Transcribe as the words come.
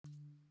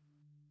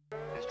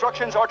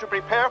instructions are to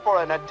prepare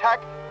for an attack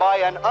by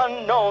an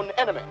unknown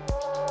enemy.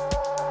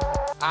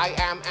 I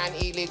am an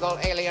illegal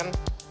alien.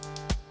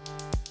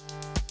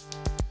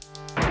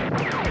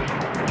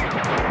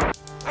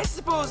 I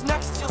suppose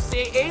next you'll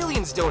say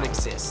aliens don't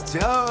exist.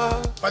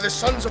 Duh. By the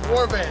sons of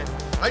Warvan,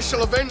 I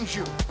shall avenge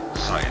you.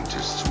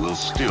 Scientists will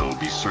still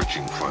be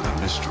searching for the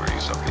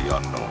mysteries of the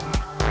unknown.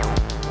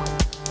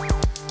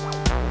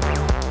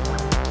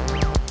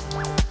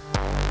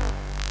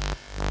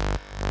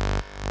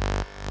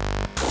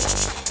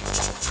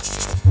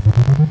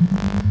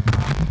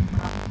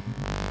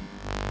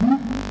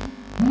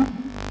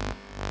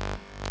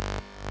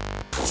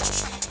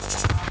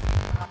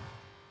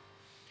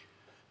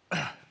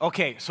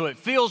 Okay, so it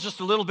feels just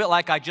a little bit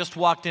like I just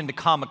walked into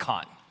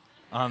Comic-Con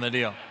on the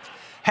deal.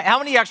 How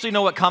many actually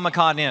know what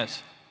Comic-Con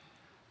is?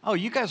 Oh,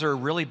 you guys are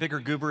really bigger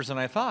goobers than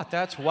I thought.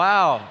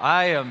 Wow,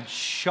 I am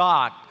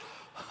shocked.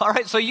 All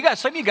right, so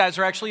some of you guys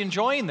are actually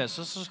enjoying this.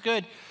 This is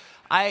good.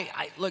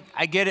 Look,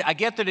 I get it. I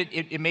get that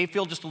it may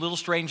feel just a little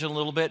strange and a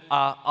little bit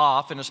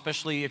off, and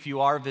especially if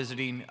you are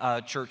visiting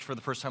church for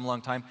the first time in a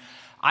long time.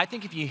 I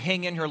think if you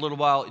hang in here a little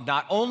while,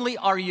 not only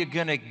are you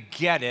going to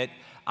get it,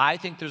 I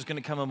think there's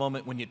going to come a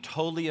moment when you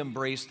totally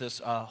embrace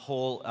this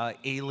whole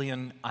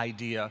alien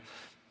idea,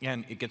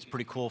 and it gets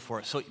pretty cool for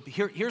us. So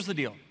here's the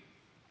deal.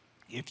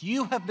 If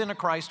you have been a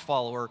Christ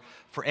follower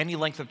for any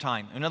length of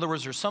time, in other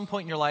words, there's some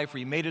point in your life where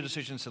you made a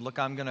decision and said, look,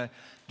 I'm going to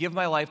give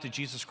my life to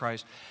Jesus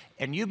Christ,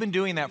 and you've been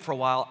doing that for a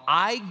while,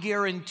 I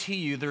guarantee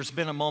you there's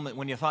been a moment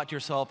when you thought to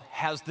yourself,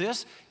 has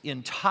this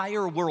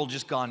entire world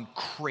just gone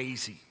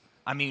crazy?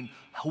 I mean,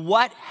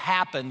 what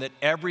happened that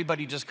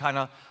everybody just kind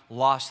of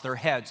lost their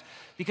heads?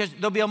 Because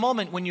there'll be a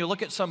moment when you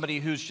look at somebody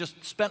who's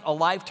just spent a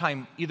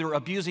lifetime either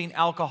abusing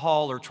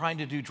alcohol or trying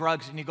to do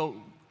drugs, and you go,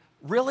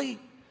 really?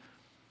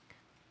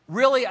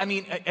 Really? I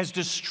mean, as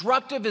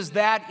destructive as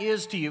that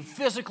is to you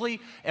physically,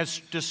 as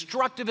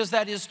destructive as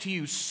that is to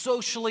you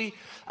socially,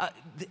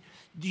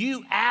 do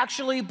you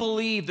actually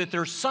believe that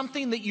there's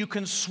something that you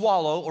can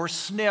swallow or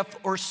sniff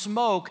or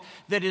smoke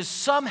that is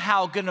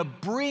somehow going to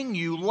bring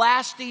you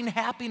lasting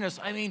happiness?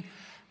 I mean,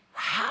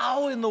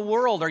 how in the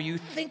world are you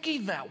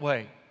thinking that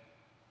way?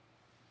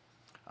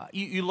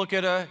 You look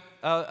at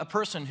a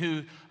person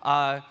who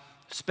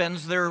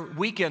spends their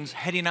weekends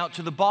heading out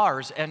to the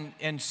bars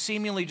and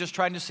seemingly just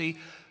trying to see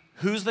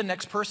who's the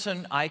next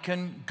person I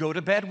can go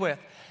to bed with.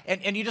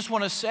 And you just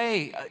want to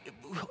say,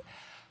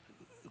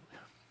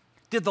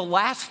 did the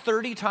last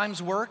 30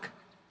 times work?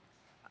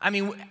 I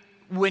mean,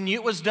 when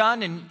it was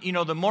done and,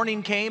 the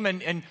morning came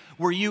and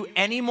were you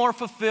any more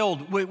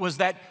fulfilled? Was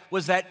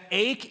that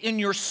ache in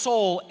your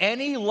soul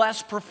any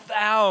less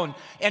profound?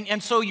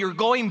 And so you're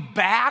going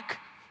back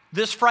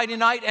this Friday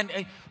night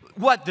and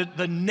what,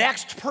 the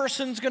next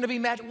person's going to be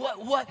mad?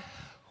 What?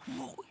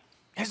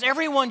 Has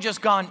everyone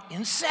just gone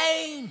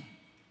insane?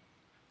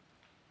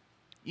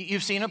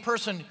 You've seen a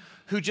person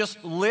who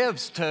just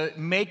lives to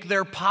make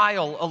their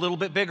pile a little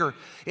bit bigger.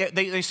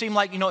 They seem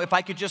like, if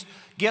I could just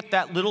get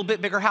that little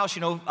bit bigger house,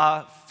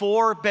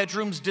 4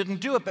 bedrooms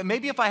didn't do it, but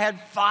maybe if I had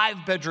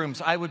 5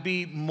 bedrooms, I would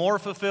be more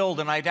fulfilled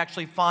and I'd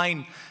actually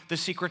find the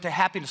secret to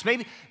happiness.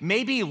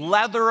 Maybe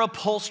leather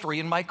upholstery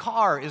in my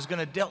car is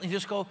gonna you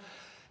just go,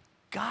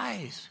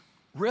 guys,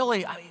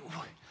 really,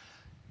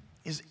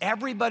 is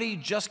everybody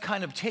just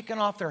kind of taken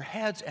off their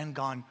heads and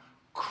gone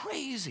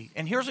crazy?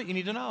 And here's what you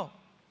need to know.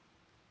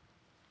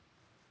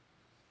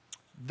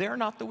 They're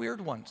not the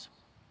weird ones.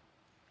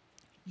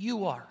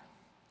 You are.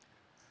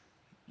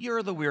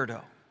 You're the weirdo.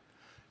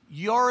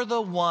 You're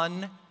the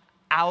one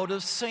out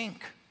of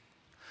sync.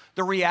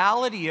 The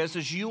reality is,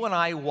 as you and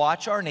I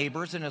watch our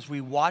neighbors and as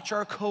we watch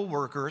our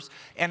coworkers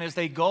and as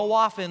they go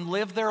off and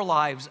live their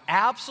lives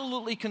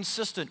absolutely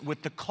consistent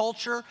with the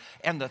culture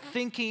and the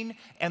thinking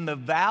and the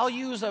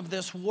values of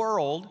this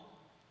world,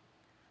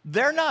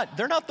 they're not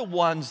the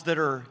ones that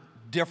are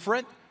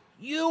different.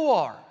 You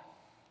are.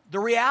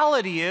 The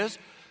reality is,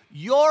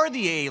 you're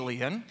the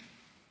alien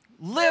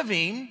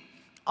living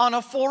on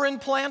a foreign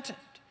planet.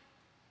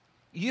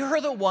 You're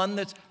the one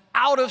that's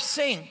out of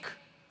sync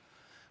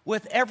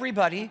with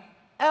everybody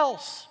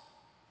else.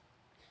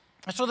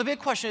 And so the big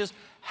question is,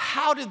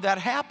 how did that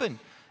happen?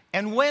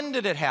 And when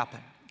did it happen?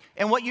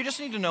 And what you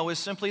just need to know is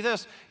simply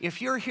this. If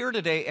you're here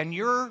today and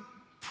you're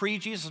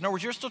pre-Jesus, in other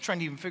words, you're still trying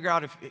to even figure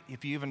out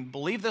if you even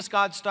believe this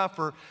God stuff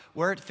or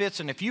where it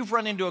fits, and if you've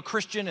run into a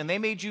Christian and they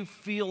made you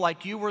feel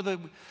like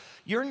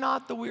you're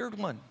not the weird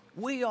one.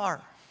 We are.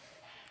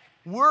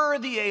 We're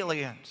the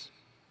aliens.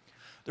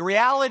 The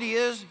reality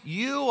is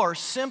you are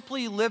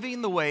simply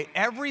living the way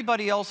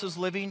everybody else is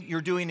living.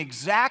 You're doing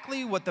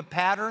exactly what the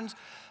patterns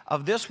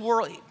of this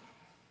world,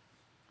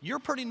 you're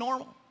pretty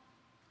normal.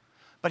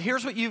 But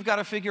here's what you've got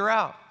to figure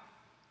out.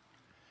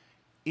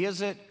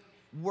 Is it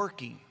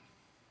working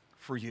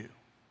for you?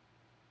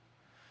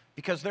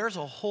 Because there's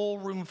a whole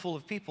room full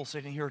of people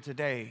sitting here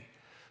today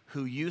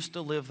who used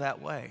to live that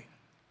way,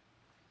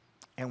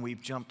 and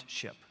we've jumped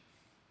ship.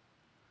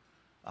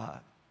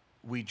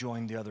 We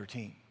joined the other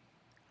team.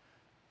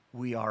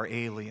 We are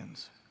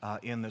aliens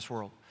in this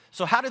world.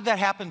 So how did that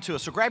happen to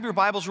us? So grab your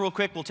Bibles real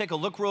quick. We'll take a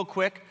look real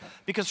quick,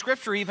 because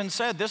Scripture even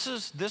said this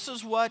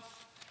is what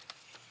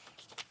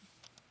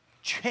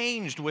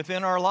changed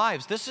within our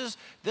lives. This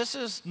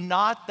is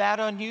not that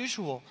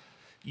unusual.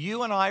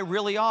 You and I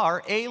really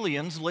are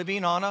aliens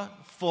living on a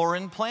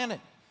foreign planet.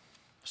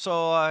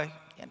 So,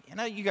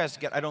 you guys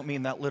get, I don't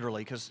mean that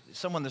literally, because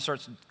someone that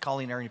starts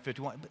calling Area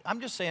 51, but I'm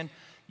just saying,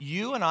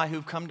 you and I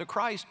who've come to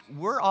Christ,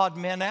 we're odd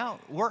men out.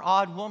 We're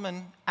odd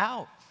women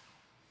out.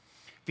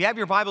 If you have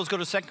your Bibles, go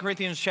to 2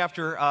 Corinthians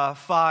chapter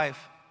 5,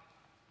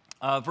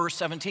 verse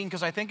 17,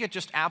 because I think it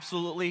just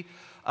absolutely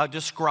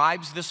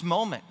describes this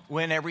moment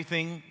when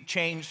everything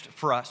changed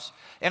for us.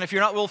 And if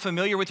you're not real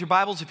familiar with your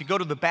Bibles, if you go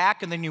to the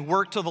back and then you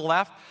work to the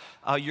left,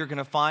 you're going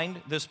to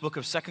find this book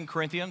of 2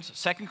 Corinthians.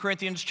 2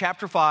 Corinthians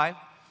chapter 5,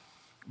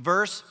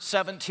 verse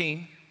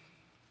 17.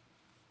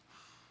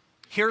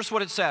 Here's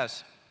what it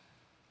says.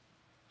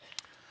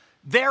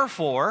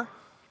 Therefore,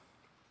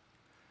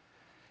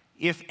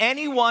 if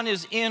anyone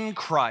is in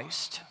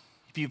Christ,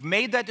 if you've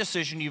made that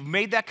decision, you've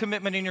made that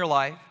commitment in your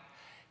life,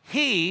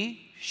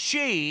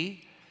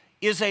 she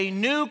is a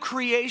new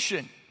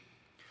creation.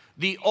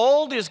 The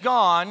old is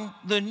gone,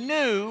 the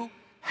new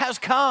has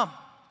come.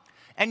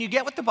 And you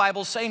get what the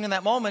Bible's saying in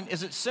that moment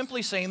is it's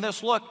simply saying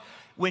this, look,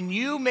 when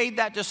you made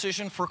that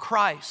decision for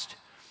Christ,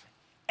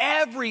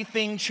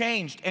 everything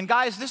changed. And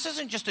guys, this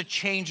isn't just a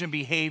change in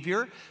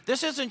behavior.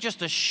 This isn't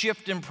just a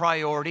shift in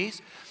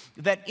priorities.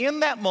 That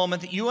in that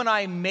moment that you and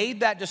I made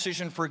that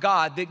decision for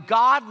God, that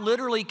God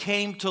literally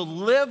came to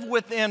live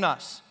within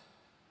us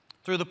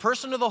through the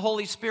person of the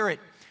Holy Spirit.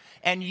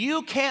 And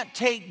you can't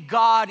take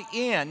God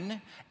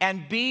in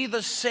and be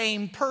the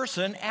same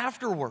person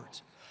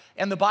afterwards.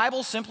 And the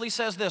Bible simply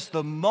says this,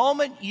 the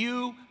moment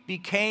you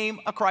became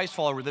a Christ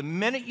follower, the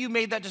minute you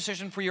made that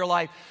decision for your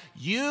life,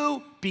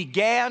 you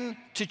began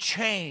to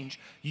change.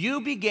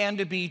 You began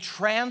to be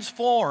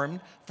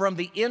transformed from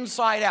the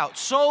inside out.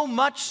 So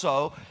much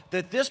so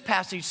that this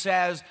passage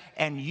says,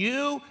 and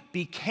you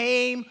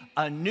became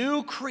a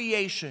new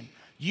creation.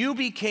 You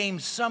became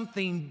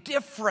something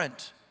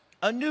different,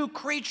 a new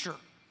creature,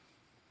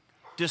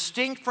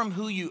 distinct from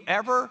who you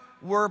ever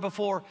were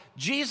before.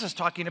 Jesus,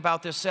 talking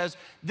about this, says,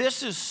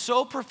 this is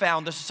so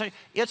profound.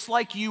 It's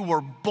like you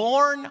were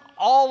born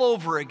all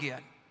over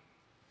again.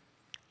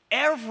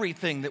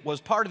 Everything that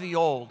was part of the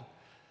old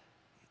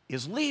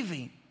is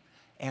leaving,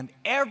 and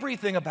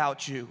everything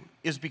about you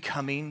is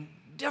becoming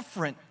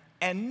different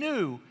and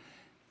new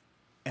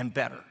and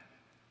better.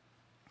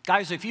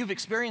 Guys, if you've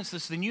experienced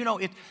this, then you know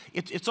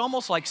it's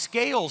almost like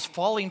scales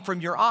falling from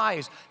your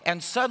eyes,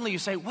 and suddenly you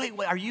say, wait,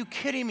 are you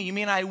kidding me? You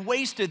mean I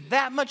wasted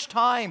that much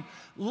time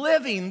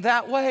living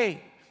that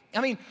way?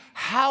 I mean,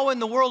 how in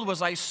the world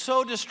was I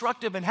so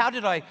destructive, and how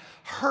did I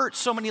hurt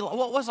so many?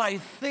 What was I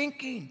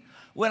thinking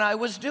when I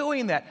was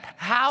doing that?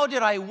 How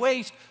did I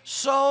waste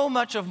so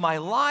much of my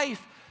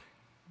life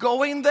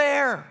going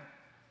there?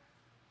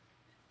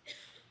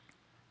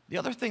 The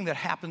other thing that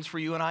happens for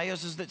you and I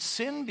is that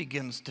sin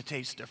begins to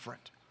taste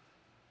different.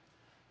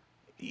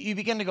 You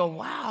begin to go,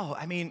 wow,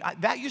 I mean,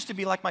 that used to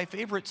be like my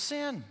favorite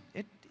sin.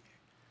 It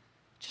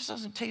just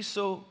doesn't taste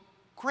so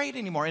great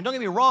anymore. And don't get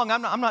me wrong,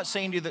 I'm not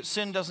saying to you that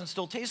sin doesn't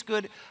still taste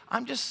good.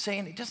 I'm just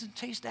saying it doesn't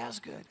taste as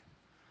good.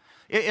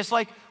 It's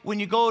like when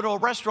you go to a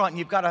restaurant and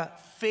you've got a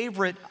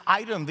favorite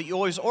item that you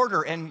always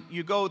order, and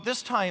you go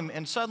this time,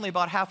 and suddenly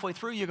about halfway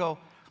through you go,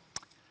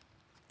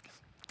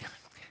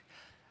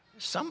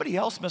 somebody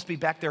else must be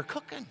back there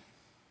cooking.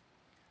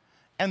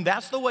 And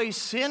that's the way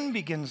sin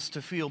begins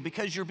to feel,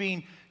 because you're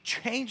being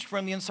changed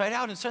from the inside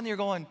out, and suddenly you're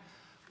going,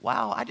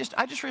 wow, I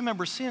just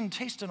remember sin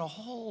tasting a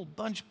whole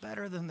bunch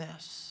better than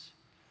this.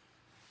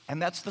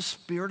 And that's the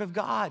Spirit of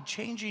God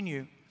changing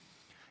you.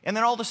 And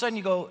then all of a sudden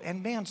you go,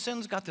 and man,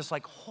 sin's got this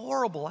like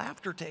horrible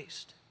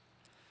aftertaste.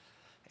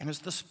 And it's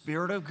the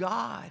Spirit of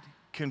God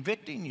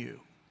convicting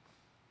you.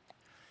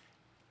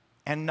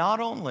 And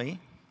not only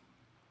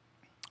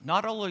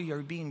are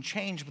you being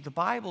changed, but the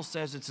Bible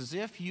says it's as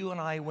if you and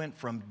I went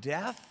from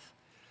death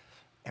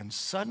and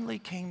suddenly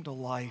came to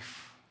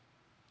life.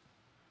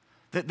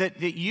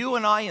 That you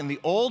and I, in the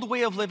old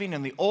way of living,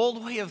 in the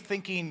old way of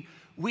thinking,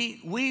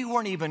 we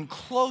weren't even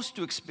close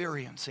to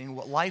experiencing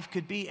what life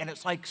could be. And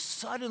it's like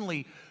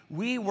suddenly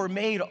we were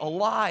made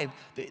alive.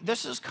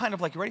 This is kind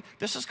of like, you ready?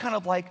 This is kind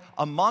of like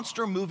a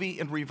monster movie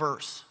in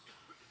reverse.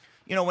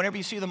 You know, whenever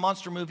you see the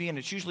monster movie, and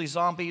it's usually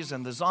zombies,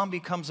 and the zombie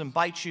comes and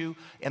bites you,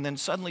 and then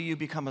suddenly you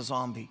become a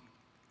zombie.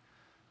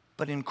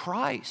 But in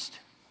Christ,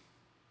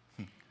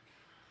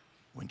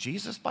 when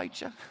Jesus bites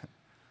you,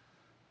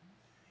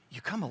 you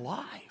come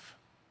alive.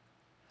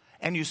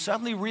 And you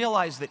suddenly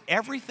realize that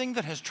everything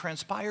that has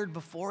transpired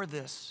before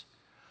this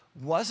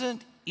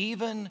wasn't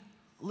even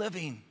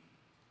living.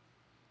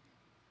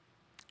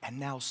 And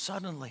now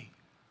suddenly,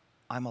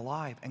 I'm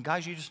alive. And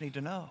guys, you just need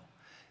to know,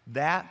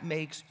 that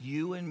makes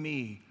you and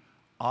me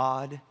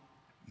odd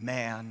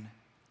man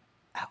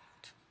out.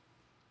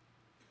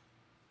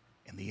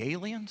 And the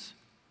aliens,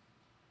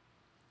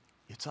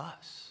 it's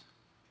us.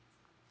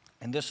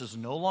 And this is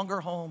no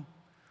longer home.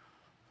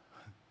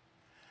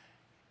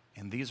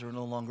 And these are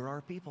no longer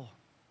our people.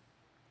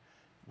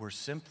 We're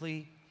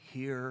simply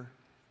here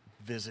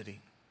visiting.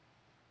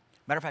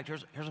 Matter of fact,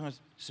 here's what I'm going to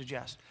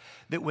suggest.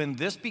 That when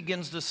this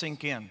begins to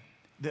sink in,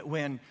 that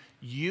when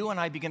you and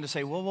I begin to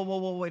say,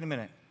 whoa, wait a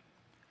minute.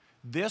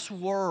 This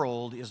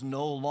world is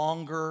no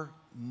longer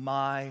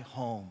my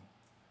home.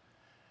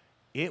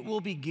 It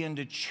will begin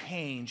to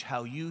change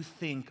how you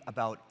think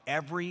about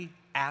every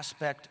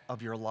aspect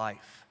of your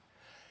life.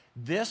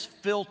 This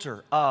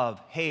filter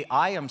of, hey,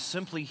 I am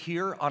simply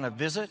here on a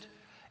visit,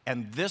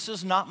 and this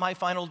is not my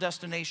final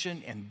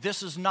destination, and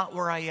this is not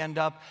where I end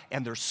up,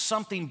 and there's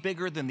something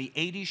bigger than the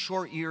 80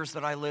 short years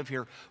that I live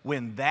here.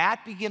 When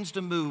that begins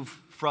to move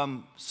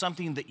from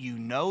something that you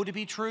know to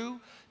be true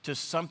to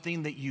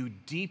something that you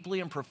deeply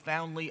and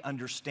profoundly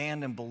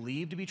understand and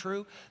believe to be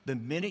true, the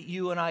minute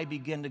you and I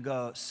begin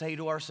to say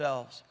to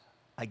ourselves,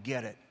 I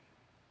get it.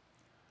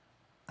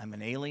 I'm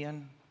an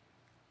alien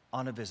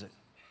on a visit.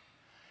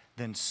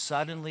 Then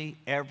suddenly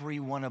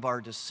every one of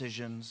our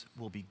decisions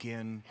will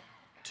begin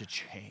to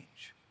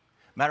change.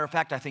 Matter of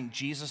fact, I think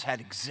Jesus had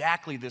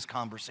exactly this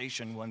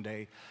conversation one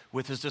day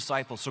with his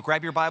disciples. So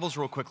grab your Bibles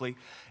real quickly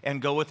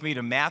and go with me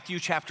to Matthew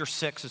chapter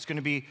 6. It's going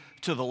to be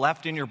to the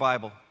left in your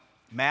Bible.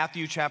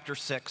 Matthew chapter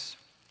 6.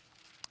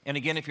 And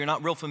again, if you're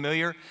not real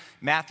familiar,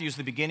 Matthew's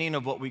the beginning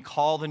of what we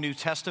call the New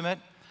Testament.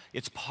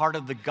 It's part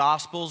of the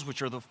Gospels,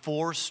 which are the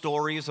 4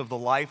 stories of the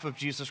life of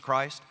Jesus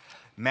Christ: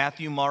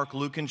 Matthew, Mark,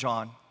 Luke, and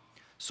John.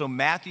 So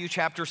Matthew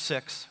chapter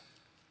 6,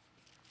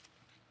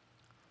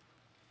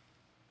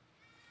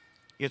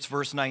 it's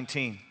verse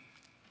 19.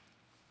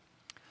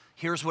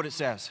 Here's what it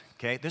says,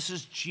 okay? This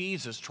is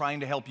Jesus trying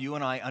to help you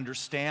and I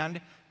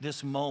understand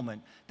this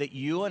moment that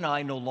you and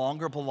I no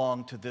longer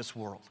belong to this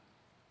world.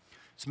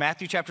 It's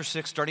Matthew chapter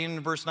 6, starting in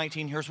verse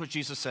 19. Here's what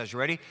Jesus says. You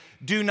ready?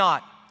 Do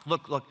not,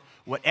 look,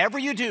 whatever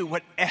you do,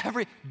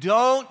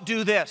 don't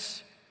do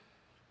this.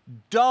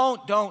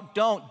 Don't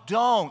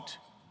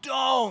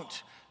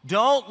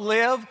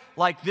live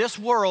like this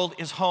world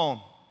is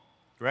home.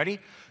 Ready?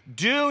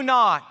 Do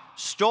not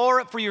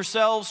store up for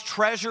yourselves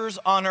treasures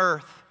on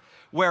earth,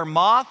 where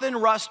moth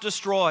and rust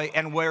destroy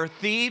and where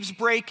thieves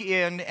break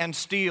in and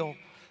steal.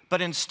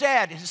 But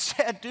instead,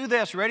 do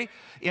this, ready?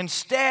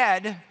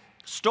 Instead,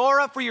 store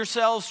up for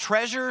yourselves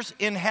treasures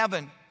in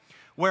heaven,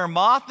 where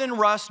moth and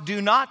rust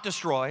do not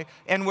destroy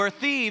and where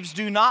thieves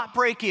do not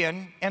break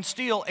in and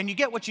steal. And you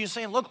get what she's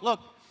saying.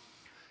 Look,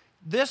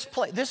 this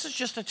is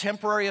just a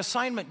temporary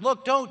assignment.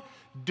 Look,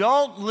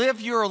 don't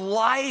live your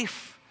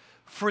life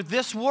for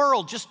this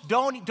world. Just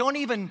don't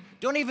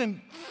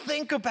even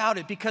think about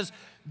it, because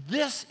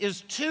this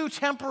is too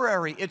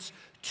temporary. It's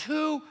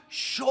too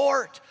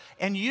short.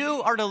 And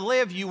you are to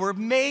live, you were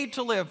made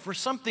to live for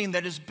something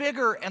that is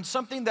bigger and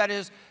something that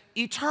is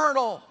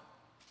eternal.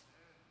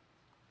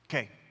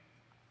 Okay,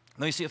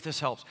 let me see if this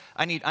helps.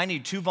 I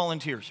need 2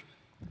 volunteers.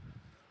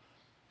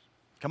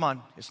 Come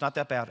on, it's not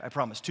that bad, I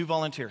promise. 2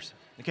 volunteers.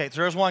 Okay,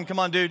 so there's 1. Come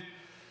on, dude.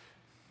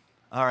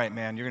 All right,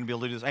 man, you're gonna be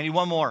able to do this. I need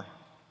 1 more.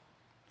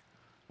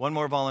 1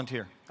 more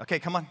volunteer. Okay,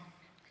 come on.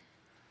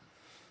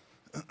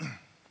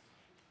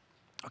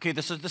 Okay,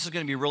 this is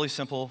going to be really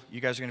simple.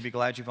 You guys are going to be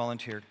glad you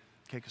volunteered.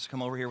 Okay, just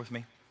come over here with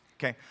me.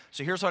 Okay,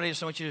 so here's what I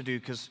just want you to do,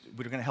 because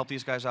we're going to help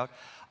these guys out.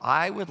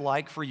 I would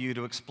like for you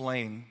to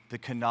explain the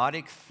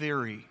kenotic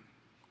theory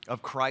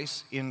of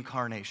Christ's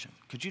incarnation.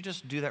 Could you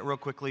just do that real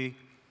quickly?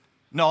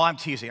 No, I'm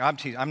teasing.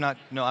 I'm not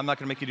going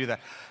to make you do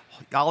that.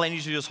 All I need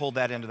you to do is hold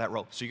that end of that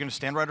rope. So you're going to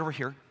stand right over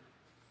here.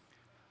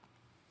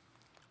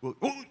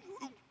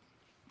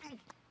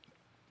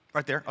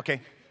 Right there, okay.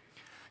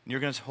 And you're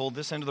going to hold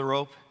this end of the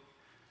rope.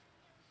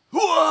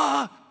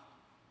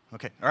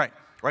 Okay, all right,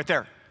 right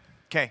there.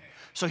 Okay,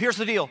 so here's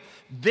the deal.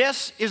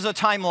 This is a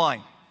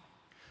timeline.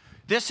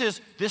 This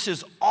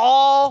is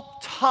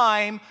all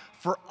time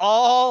for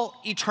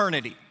all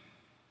eternity.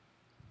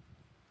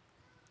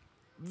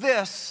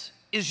 This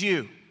is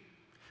you.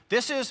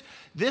 This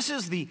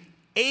is the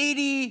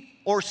 80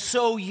 or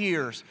so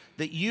years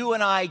that you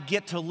and I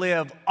get to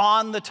live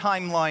on the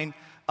timeline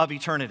of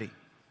eternity.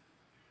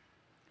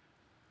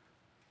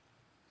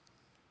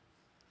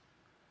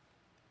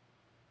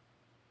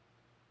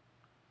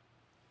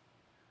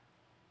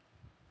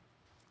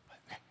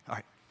 All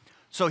right,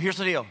 so here's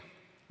the deal.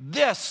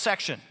 This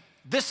section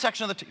of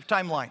the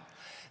timeline,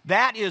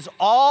 that is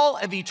all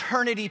of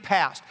eternity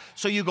past.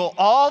 So you go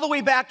all the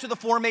way back to the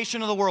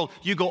formation of the world.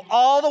 You go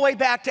all the way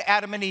back to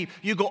Adam and Eve.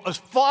 You go as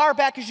far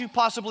back as you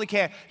possibly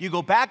can. You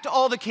go back to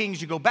all the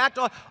kings. You go back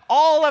to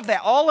all of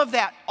that.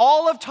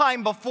 All of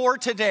time before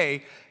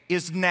today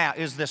is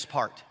this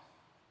part.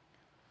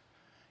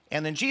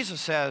 And then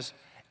Jesus says,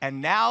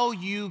 and now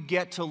you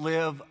get to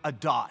live a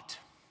dot.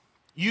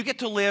 You get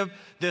to live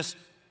this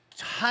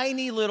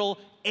tiny little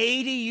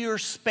 80-year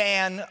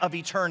span of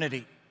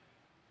eternity.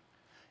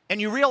 And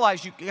you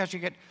realize,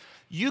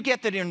 you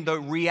get that in the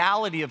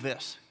reality of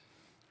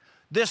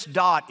this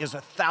dot is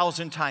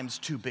 1,000 times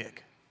too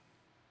big.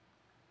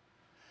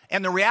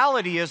 And the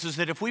reality is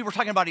that if we were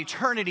talking about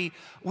eternity,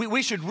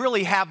 we should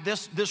really have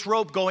this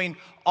rope going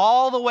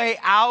all the way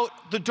out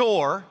the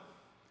door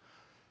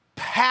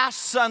past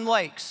Sun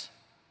Lakes,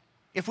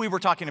 if we were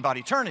talking about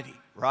eternity,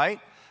 right?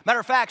 Matter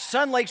of fact,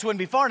 Sun Lakes wouldn't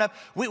be far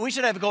enough. We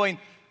should have it going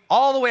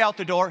all the way out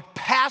the door,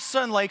 past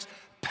Sun Lakes,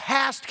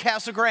 past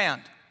Casa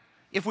Grande,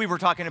 if we were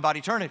talking about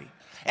eternity.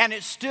 And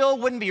it still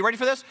wouldn't be, ready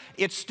for this?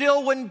 It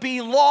still wouldn't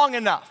be long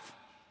enough.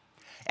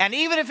 And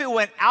even if it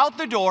went out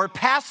the door,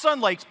 past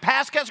Sun Lakes,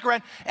 past Casa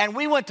Grande, and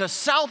we went to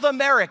South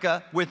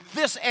America with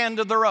this end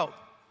of the road,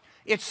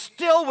 it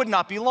still would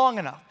not be long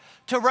enough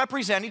to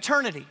represent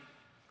eternity.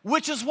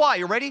 Which is why,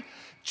 you ready?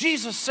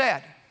 Jesus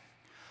said,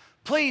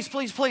 please,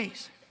 please,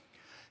 please,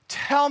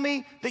 tell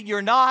me that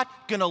you're not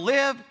going to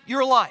live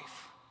your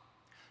life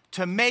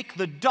to make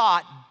the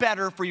dot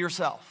better for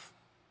yourself.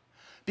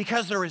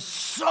 Because there is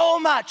so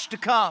much to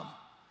come.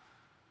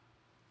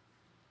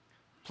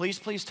 Please,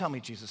 please tell me,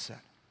 Jesus said,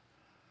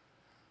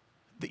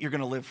 that you're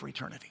going to live for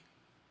eternity.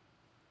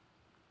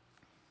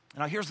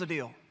 Now, here's the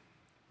deal.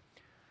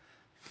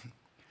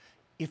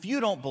 If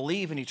you don't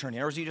believe in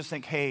eternity, or you just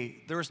think, hey,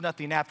 there's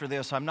nothing after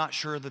this, I'm not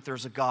sure that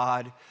there's a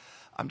God,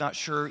 I'm not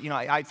sure,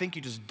 I think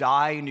you just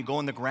die and you go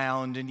in the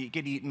ground and you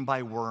get eaten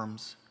by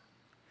worms.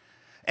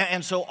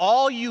 And so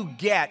all you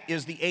get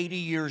is the 80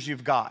 years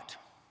you've got.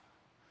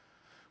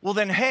 Well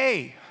then,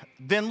 hey,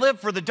 then live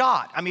for the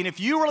dot. I mean,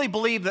 if you really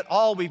believe that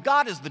all we've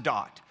got is the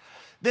dot,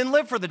 then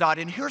live for the dot.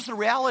 And here's the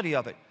reality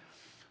of it.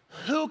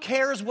 Who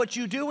cares what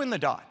you do in the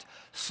dot?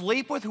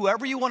 Sleep with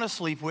whoever you want to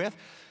sleep with.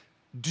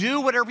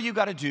 Do whatever you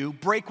got to do.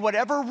 Break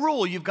whatever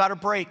rule you've got to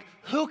break.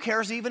 Who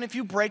cares even if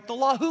you break the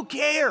law? Who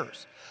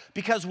cares?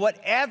 Because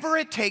whatever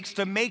it takes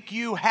to make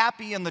you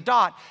happy in the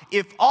dot,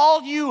 if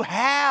all you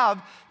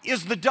have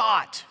is the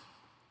dot,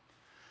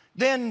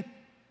 then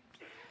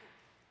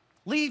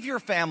leave your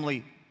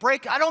family.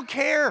 I don't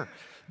care.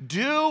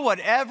 Do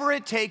whatever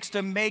it takes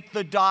to make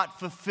the dot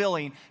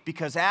fulfilling,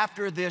 because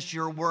after this,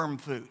 you're worm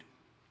food.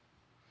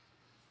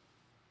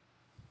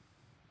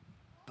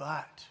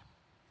 But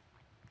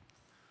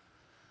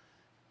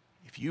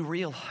if you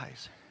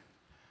realize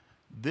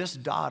this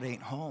dot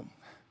ain't home,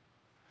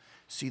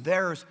 see,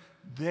 there's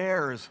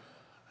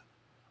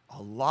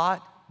a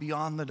lot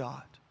beyond the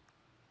dot.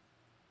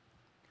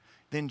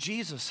 Then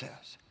Jesus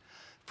says,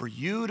 for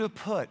you to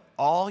put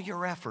all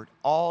your effort,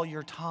 all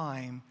your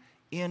time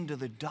into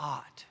the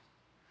dot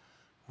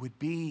would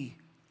be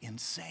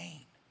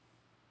insane.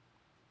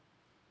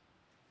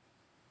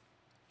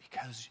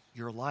 Because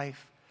your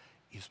life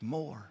is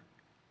more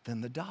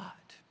than the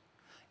dot.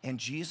 And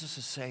Jesus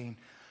is saying,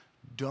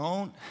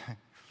 don't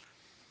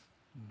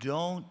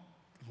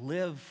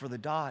live for the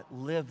dot,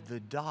 live the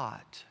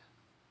dot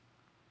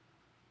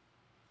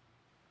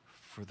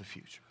for the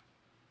future.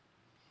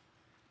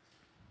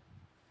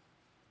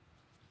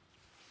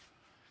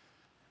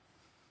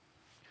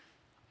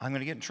 I'm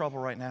going to get in trouble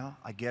right now.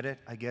 I get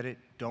it.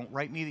 Don't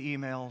write me the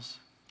emails.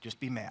 Just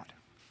be mad.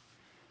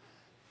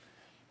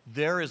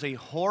 There is a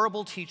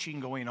horrible teaching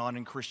going on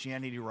in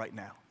Christianity right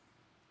now.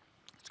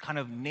 It's kind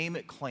of name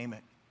it, claim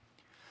it.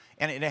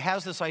 And it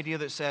has this idea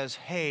that says,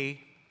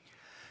 hey,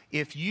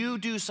 if you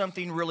do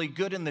something really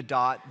good in the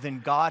dot,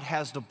 then God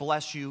has to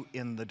bless you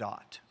in the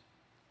dot.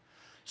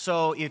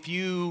 So if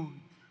you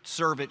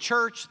serve at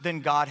church,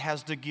 then God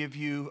has to give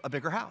you a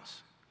bigger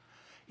house.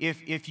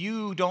 If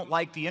you don't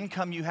like the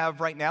income you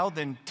have right now,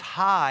 then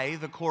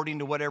tithe according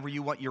to whatever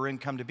you want your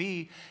income to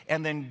be,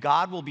 and then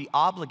God will be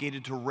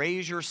obligated to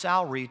raise your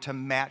salary to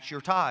match your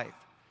tithe.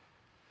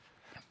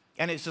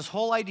 And it's this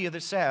whole idea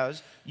that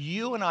says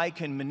you and I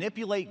can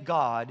manipulate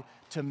God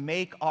to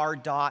make our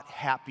dot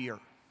happier.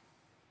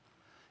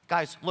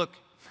 Guys, look,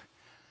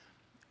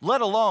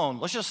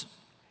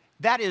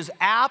 that is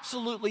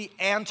absolutely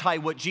anti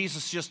what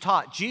Jesus just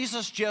taught.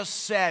 Jesus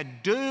just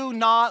said, do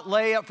not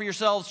lay up for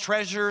yourselves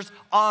treasures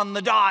on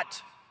the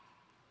dot.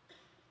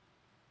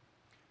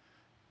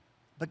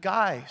 But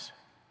guys,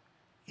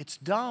 it's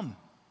dumb.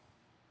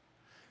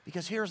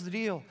 Because here's the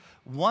deal.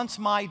 Once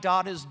my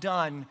dot is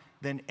done,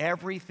 then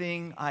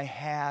everything I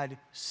had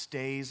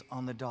stays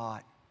on the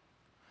dot.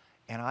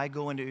 And I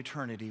go into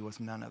eternity with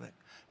none of it.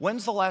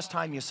 When's the last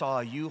time you saw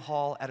a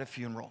U-Haul at a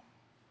funeral?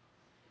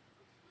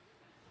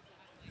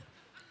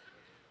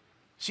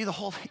 See,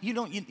 you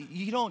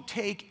don't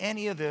take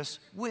any of this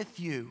with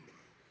you.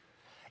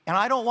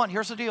 And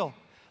here's the deal.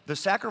 The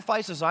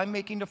sacrifices I'm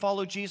making to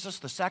follow Jesus,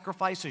 the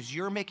sacrifices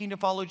you're making to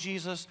follow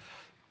Jesus,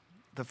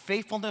 the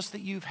faithfulness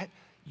that you've had,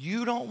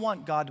 you don't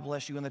want God to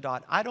bless you in the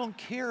dot. I don't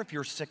care if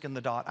you're sick in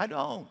the dot. I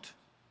don't.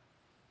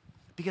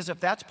 Because if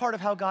that's part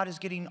of how God is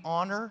getting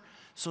honor,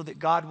 so that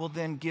God will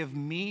then give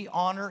me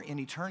honor in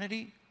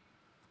eternity,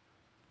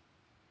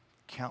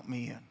 count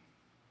me in.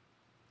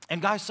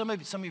 And guys, some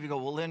of you go,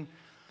 well, then,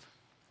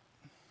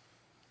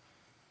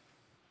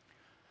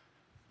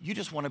 you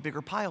just want a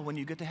bigger pile when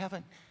you get to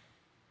heaven.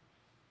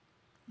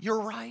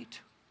 You're right.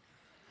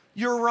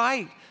 You're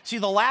right. See,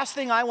 the last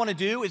thing I want to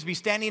do is be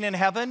standing in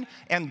heaven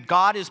and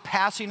God is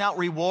passing out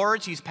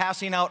rewards. He's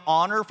passing out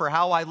honor for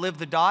how I live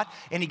the dot.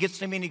 And he gets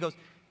to me and he goes,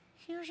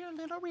 here's your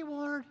little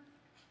reward.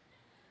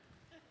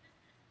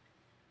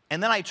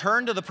 And then I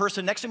turn to the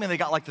person next to me and they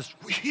got like this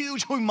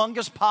huge,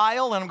 humongous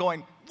pile. And I'm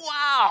going,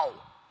 wow,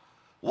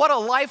 What a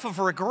life of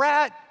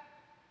regret.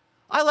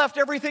 I left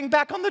everything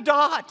back on the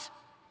dot.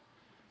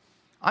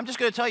 I'm just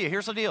going to tell you,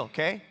 here's the deal,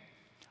 okay?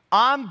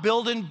 I'm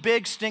building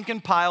big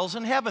stinking piles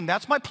in heaven.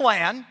 That's my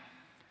plan.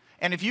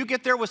 And if you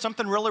get there with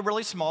something really,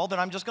 really small, then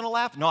I'm just going to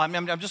laugh. No,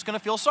 I'm just going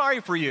to feel sorry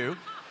for you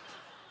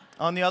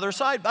on the other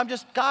side.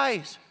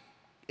 Guys,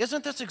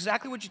 isn't this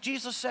exactly what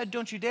Jesus said?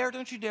 Don't you dare,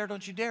 don't you dare,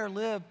 don't you dare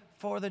live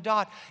for the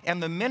dot.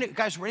 And the minute,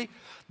 guys, ready?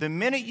 The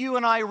minute you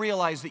and I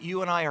realize that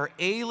you and I are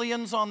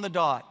aliens on the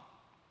dot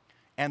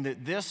and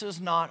that this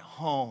is not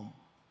home,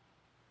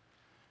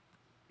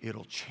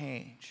 it'll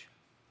change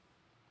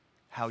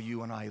how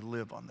you and I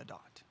live on the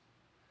dot.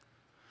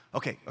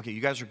 Okay,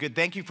 you guys are good.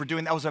 Thank you for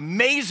doing that. That was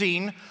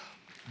amazing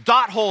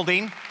dot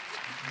holding.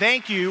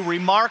 Thank you,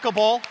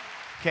 remarkable.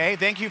 Okay,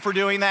 thank you for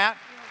doing that.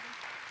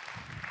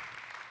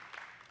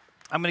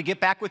 I'm going to get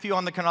back with you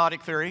on the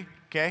kenotic theory,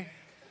 okay?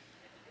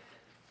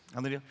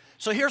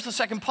 So here's the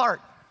second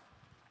part.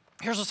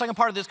 Here's the second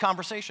part of this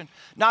conversation.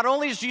 Not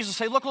only does Jesus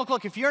say, look,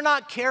 if you're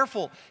not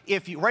careful,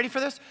 ready for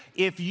this?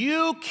 If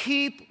you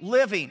keep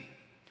living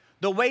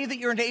the way that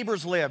your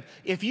neighbors live,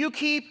 if you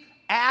keep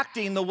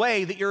acting the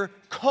way that your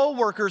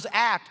coworkers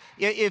act,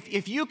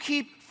 if you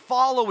keep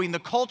following the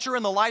culture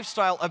and the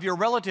lifestyle of your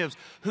relatives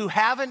who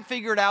haven't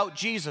figured out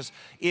Jesus,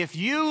 if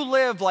you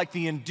live like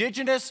the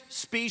indigenous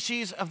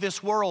species of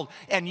this world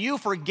and you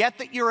forget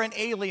that you're an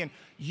alien,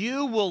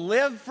 you will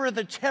live for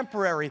the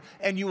temporary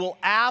and you will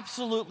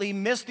absolutely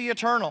miss the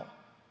eternal.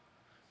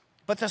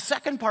 But the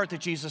second part that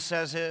Jesus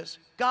says is,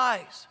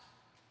 guys,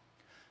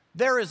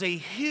 there is a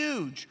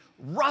huge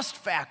rust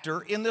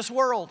factor in this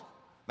world.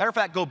 Matter of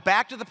fact, go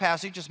back to the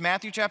passage, it's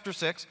Matthew chapter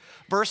 6,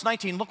 verse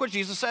 19. Look what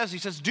Jesus says. He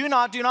says, do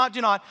not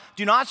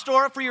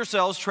store up for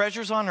yourselves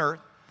treasures on earth,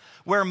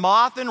 where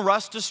moth and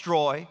rust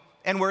destroy,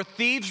 and where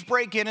thieves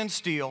break in and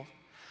steal.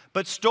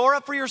 But store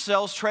up for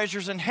yourselves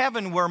treasures in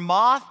heaven, where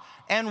moth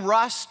and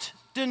rust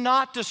do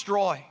not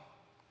destroy,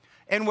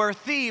 and where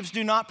thieves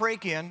do not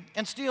break in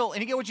and steal.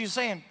 And you get what he's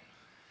saying?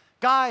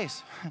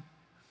 Guys,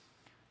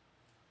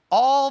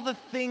 all the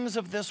things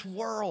of this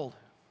world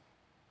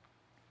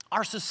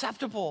are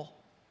susceptible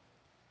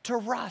to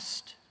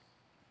rust.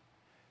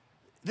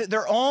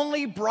 They're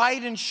only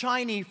bright and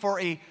shiny for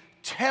a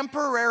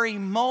temporary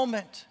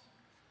moment.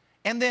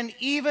 And then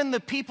even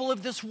the people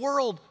of this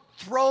world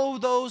throw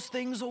those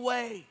things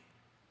away.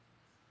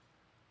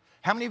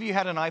 How many of you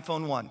had an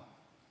iPhone 1?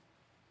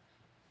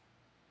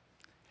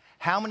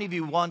 How many of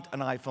you want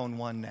an iPhone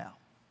 1 now?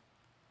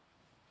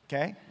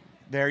 Okay,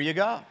 there you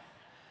go.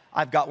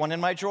 I've got one in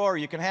my drawer,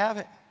 you can have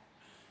it.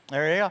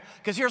 There you go.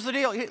 Because here's the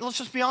deal. Let's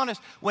just be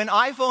honest. When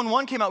iPhone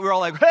 1 came out, we were all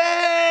like,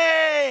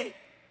 hey!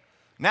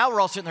 Now we're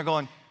all sitting there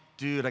going,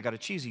 dude, I got a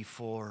cheesy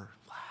 4.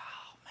 Wow,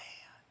 man.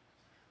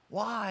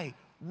 Why?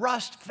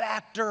 Rust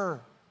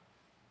factor.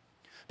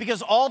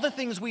 Because all the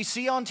things we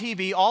see on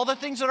TV, all the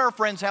things that our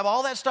friends have,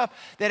 all that stuff,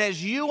 that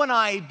as you and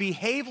I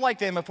behave like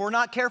them, if we're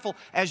not careful,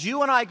 as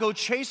you and I go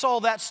chase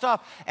all that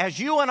stuff, as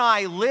you and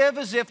I live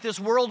as if this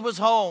world was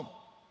home,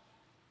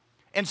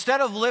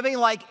 instead of living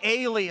like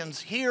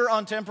aliens here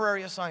on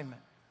temporary assignment.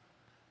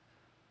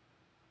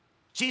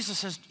 Jesus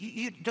says,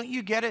 don't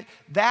you get it?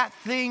 That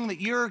thing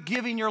that you're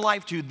giving your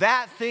life to,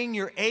 that thing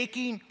you're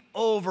aching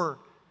over,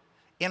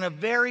 in a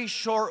very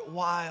short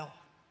while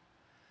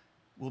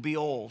will be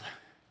old.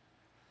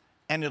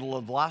 And it'll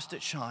have lost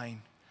its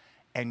shine,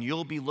 and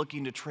you'll be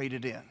looking to trade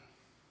it in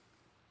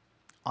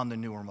on the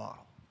newer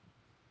model.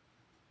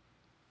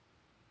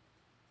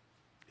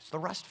 It's the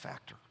rust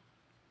factor.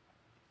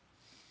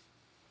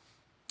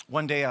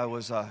 One day I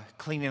was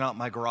cleaning out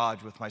my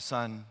garage with my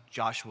son,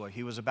 Joshua.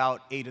 He was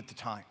about 8 at the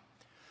time.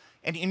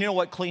 And you know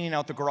what cleaning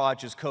out the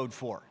garage is code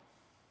for?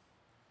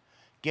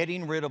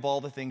 Getting rid of all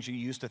the things you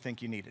used to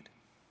think you needed.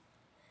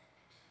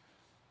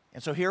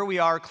 And so here we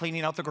are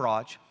cleaning out the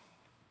garage.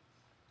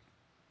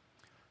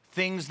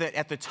 Things that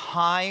at the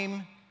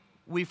time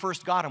we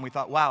first got them, we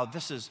thought, wow,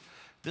 this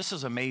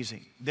is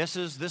amazing. This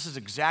is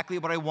exactly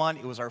what I want.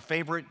 It was our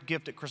favorite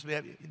gift at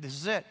Christmas. This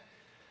is it.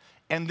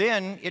 And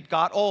then it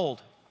got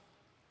old.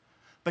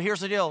 But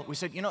here's the deal. We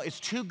said, it's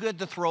too good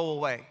to throw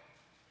away.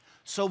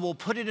 So we'll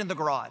put it in the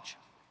garage.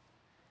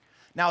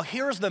 Now,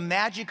 here's the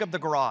magic of the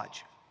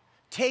garage.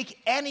 Take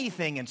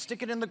anything and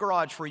stick it in the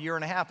garage for a year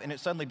and a half, and it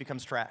suddenly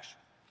becomes trash.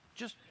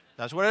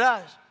 That's what it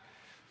does.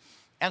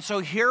 And so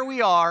here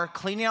we are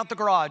cleaning out the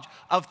garage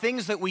of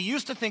things that we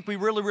used to think we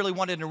really, really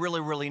wanted and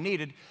really, really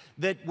needed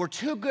that were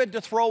too good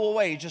to throw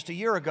away just a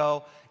year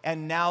ago,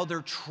 and now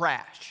they're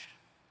trash.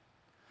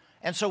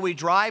 And so we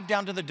drive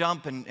down to the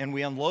dump, and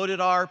we unloaded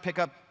our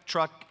pickup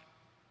truck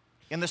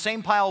in the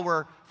same pile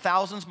where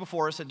thousands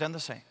before us had done the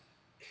same.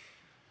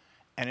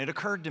 And it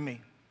occurred to me,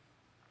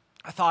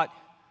 I thought,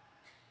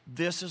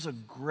 this is a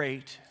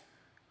great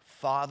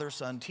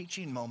father-son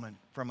teaching moment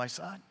for my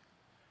son.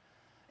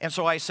 And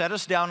so I set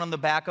us down on the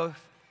back of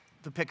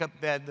the pickup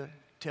bed, the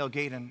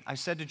tailgate, and I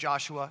said to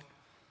Joshua,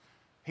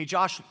 hey,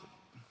 Josh,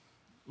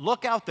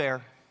 look out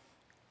there,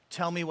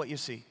 tell me what you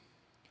see.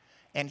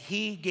 And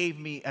he gave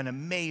me an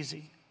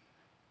amazing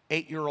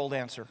 8-year-old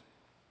answer.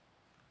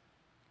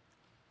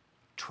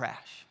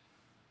 Trash.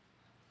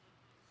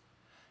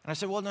 And I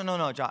said, well,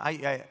 no, John,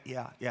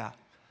 yeah.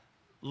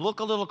 Look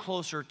a little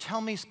closer. Tell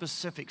me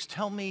specifics.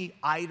 Tell me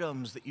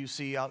items that you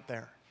see out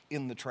there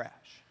in the trash.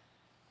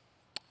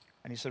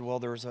 And he said, well,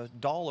 there's a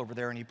doll over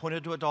there. And he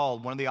pointed to a doll.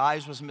 One of the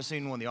eyes was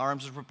missing. One of the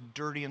arms was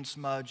dirty and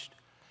smudged.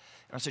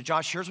 And I said,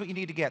 Josh, here's what you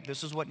need to get.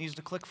 This is what needs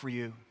to click for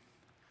you.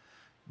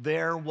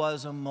 There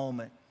was a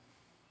moment.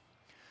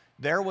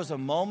 There was a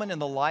moment in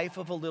the life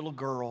of a little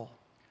girl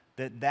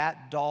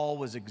that doll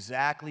was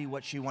exactly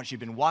what she wanted. She'd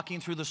been walking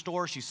through the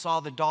store. She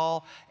saw the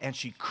doll, and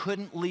she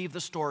couldn't leave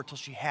the store till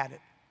she had it.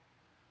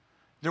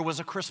 There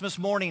was a Christmas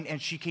morning,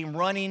 and she came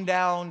running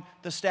down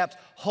the steps,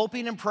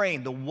 hoping and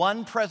praying the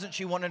one present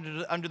she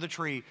wanted under the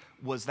tree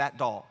was that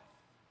doll.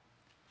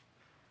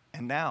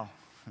 And now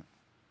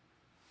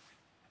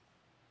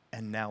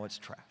it's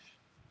trash.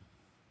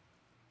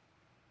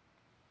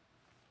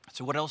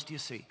 So what else do you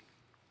see?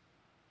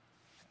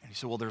 And he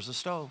said, well, there's a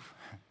stove.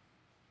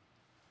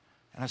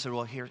 And I said,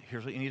 well,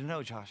 here's what you need to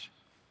know, Josh.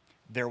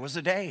 There was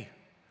a day.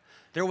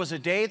 There was a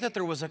day that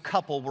there was a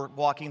couple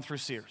walking through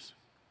Sears.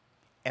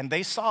 And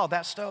they saw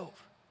that stove.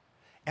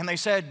 And they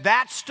said,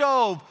 that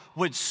stove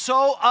would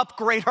so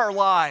upgrade our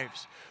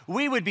lives.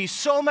 We would be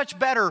so much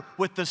better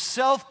with the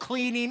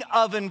self-cleaning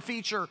oven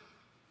feature.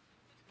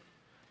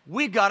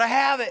 We've got to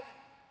have it.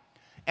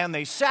 And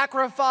they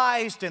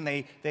sacrificed, and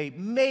they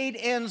made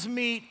ends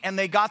meet, and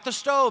they got the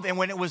stove. And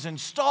when it was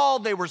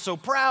installed, they were so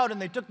proud,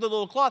 and they took the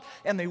little cloth,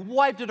 and they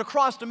wiped it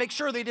across to make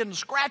sure they didn't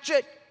scratch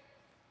it.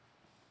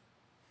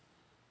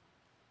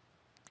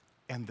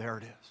 And there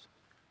it is.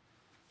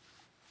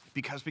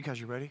 Because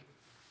you ready?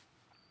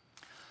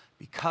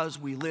 Because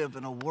we live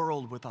in a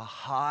world with a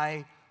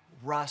high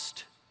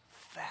rust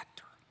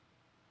factor.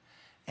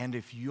 And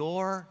if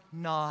you're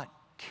not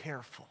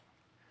careful,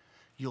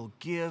 you'll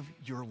give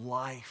your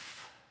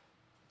life,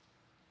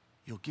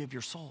 you'll give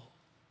your soul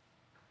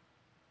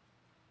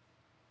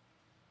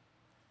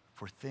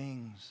for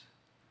things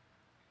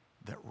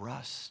that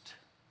rust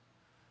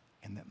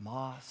and that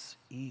moths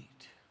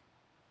eat.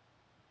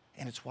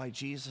 And it's why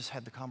Jesus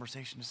had the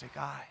conversation to say,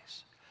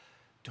 guys,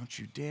 don't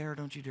you dare,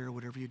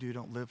 whatever you do,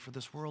 don't live for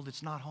this world.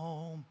 It's not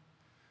home.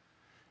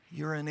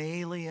 You're an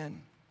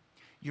alien.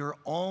 You're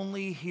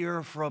only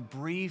here for a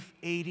brief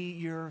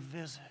 80-year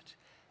visit.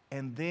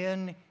 And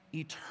then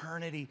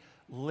eternity.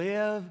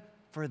 Live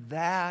for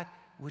that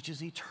which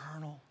is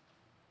eternal.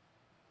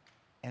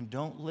 And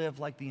don't live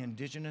like the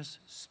indigenous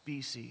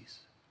species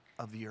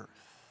of the earth.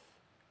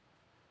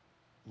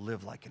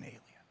 Live like an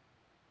alien.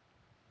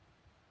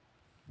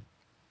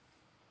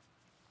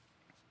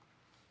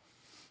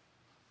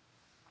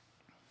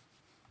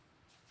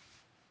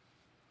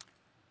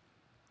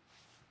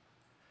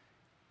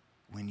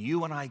 When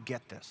you and I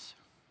get this,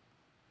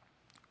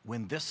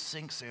 when this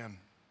sinks in,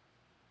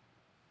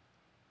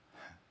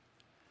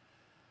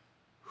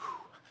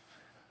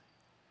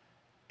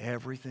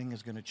 everything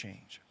is going to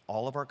change.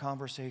 All of our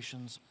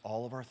conversations,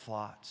 all of our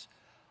thoughts,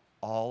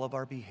 all of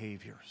our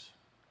behaviors,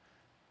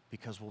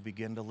 because we'll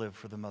begin to live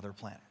for the mother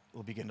planet.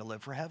 We'll begin to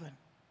live for heaven.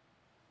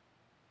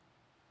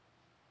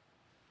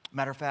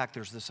 Matter of fact,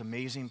 there's this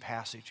amazing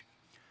passage.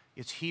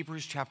 It's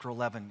Hebrews chapter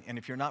 11, and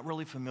if you're not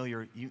really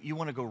familiar, you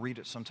want to go read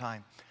it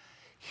sometime.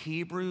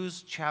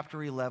 Hebrews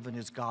chapter 11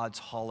 is God's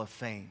Hall of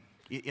Fame.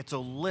 It's a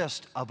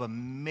list of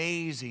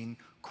amazing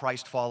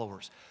Christ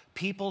followers.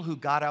 People who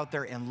got out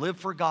there and lived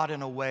for God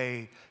in a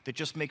way that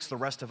just makes the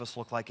rest of us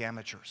look like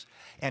amateurs.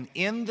 And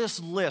in this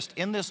list,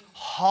 in this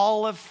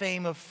Hall of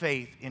Fame of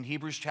faith in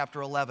Hebrews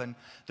chapter 11,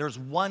 there's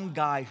one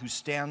guy who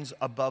stands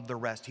above the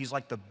rest. He's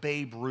like the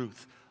Babe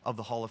Ruth of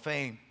the Hall of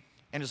Fame.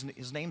 And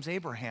his name's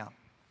Abraham.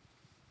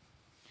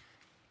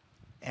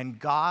 And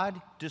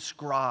God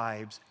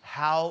describes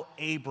how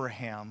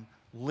Abraham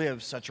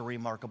lived such a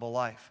remarkable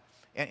life.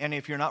 And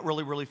if you're not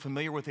really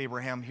familiar with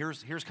Abraham,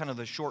 here's kind of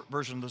the short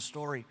version of the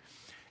story.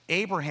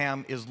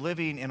 Abraham is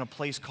living in a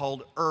place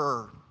called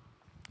Ur.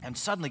 And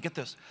suddenly, get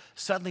this,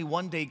 suddenly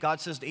one day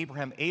God says to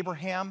Abraham,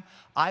 Abraham,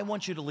 I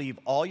want you to leave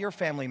all your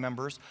family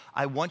members.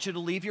 I want you to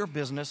leave your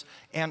business.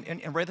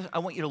 And rather, I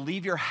want you to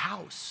leave your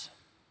house.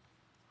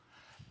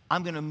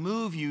 I'm going to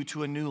move you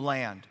to a new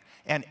land.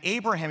 And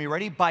Abraham, you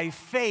ready? By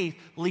faith,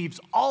 leaves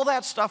all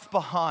that stuff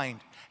behind.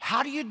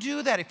 How do you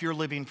do that if you're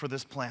living for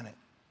this planet?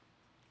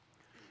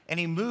 And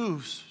he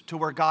moves to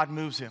where God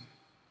moves him.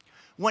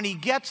 When he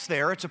gets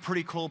there, it's a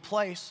pretty cool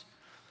place.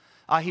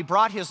 He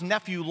brought his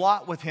nephew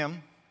Lot with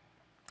him.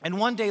 And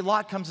one day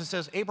Lot comes and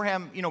says,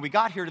 Abraham, we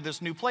got here to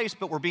this new place,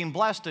 but we're being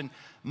blessed, and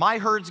my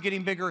herd's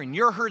getting bigger and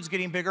your herd's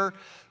getting bigger.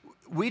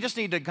 We just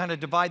need to kind of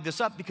divide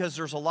this up because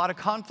there's a lot of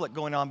conflict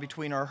going on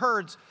between our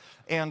herds,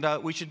 and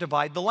we should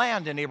divide the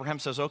land. And Abraham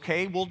says,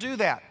 okay, we'll do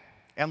that.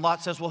 And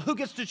Lot says, well, who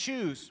gets to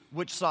choose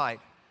which side?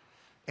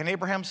 And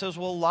Abraham says,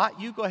 well, Lot,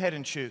 you go ahead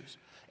and choose.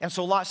 And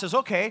so Lot says,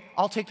 okay,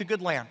 I'll take the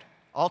good land.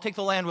 I'll take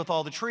the land with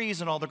all the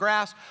trees and all the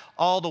grass,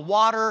 all the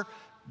water.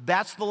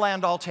 That's the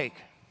land I'll take.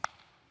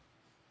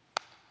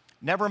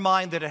 Never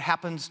mind that it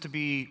happens to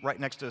be right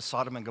next to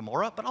Sodom and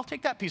Gomorrah, but I'll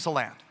take that piece of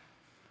land.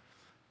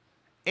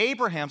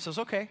 Abraham says,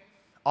 okay,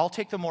 I'll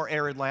take the more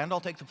arid land. I'll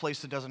take the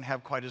place that doesn't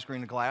have quite as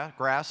green a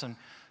grass and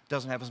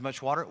doesn't have as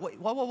much water. Wait,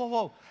 whoa, whoa, whoa,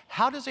 whoa.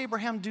 How does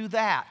Abraham do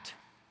that?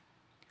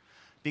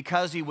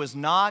 Because he was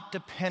not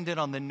dependent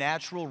on the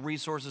natural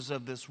resources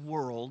of this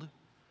world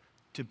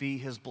to be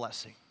his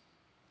blessing.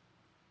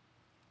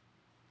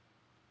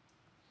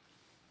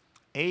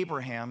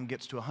 Abraham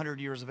gets to 100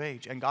 years of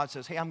age, and God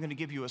says, hey, I'm going to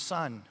give you a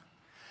son.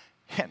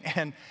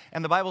 And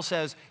the Bible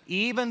says,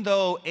 even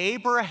though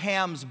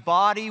Abraham's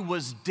body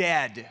was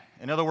dead,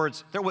 in other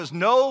words, there was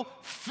no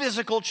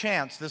physical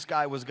chance this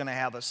guy was going to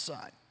have a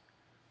son,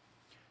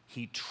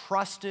 he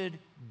trusted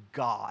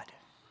God.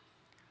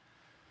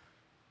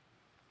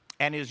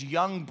 And his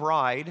young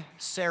bride,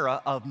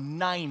 Sarah, of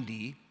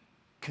 90,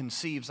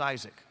 conceives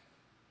Isaac.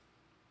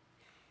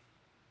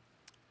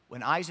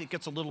 When Isaac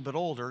gets a little bit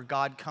older,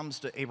 God comes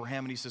to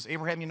Abraham and he says,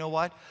 Abraham, you know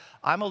what?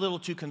 I'm a little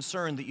too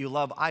concerned that you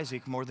love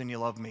Isaac more than you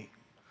love me.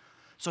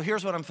 So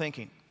here's what I'm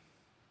thinking.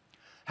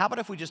 How about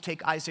if we just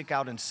take Isaac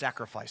out and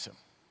sacrifice him?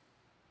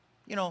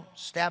 You know,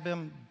 stab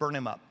him, burn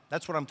him up.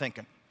 That's what I'm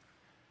thinking.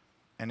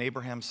 And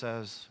Abraham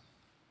says,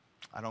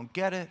 I don't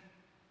get it,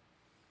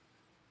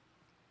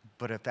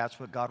 but if that's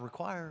what God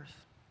requires.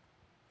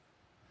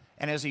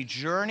 And as he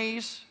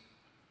journeys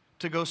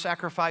to go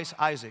sacrifice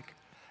Isaac,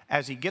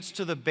 as he gets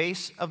to the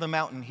base of the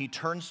mountain, he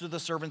turns to the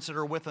servants that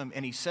are with him,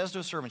 and he says to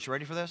the servants, you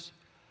ready for this?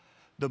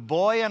 The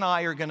boy and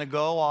I are going to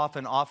go off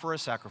and offer a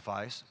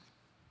sacrifice,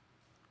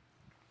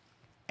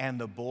 and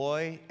the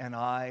boy and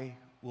I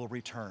will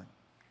return.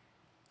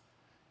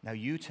 Now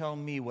you tell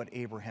me what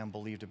Abraham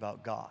believed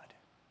about God.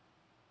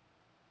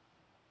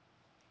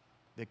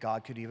 That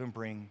God could even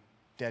bring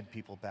dead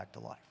people back to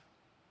life.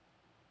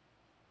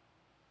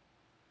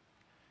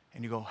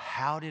 And you go,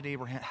 how did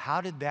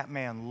that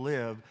man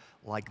live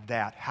like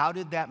that? How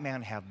did that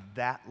man have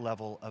that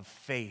level of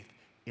faith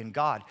in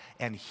God?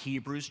 And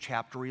Hebrews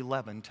chapter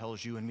 11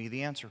 tells you and me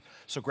the answer.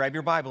 So grab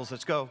your Bibles,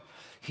 let's go.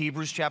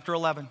 Hebrews chapter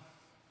 11.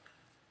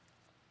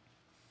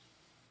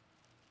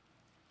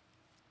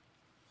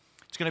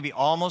 It's going to be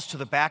almost to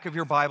the back of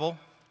your Bible.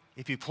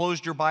 If you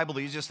closed your Bible,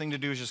 the easiest thing to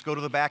do is just go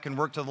to the back and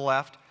work to the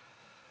left.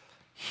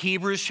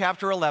 Hebrews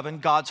chapter 11,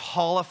 God's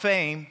Hall of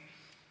Fame.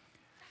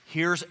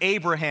 Here's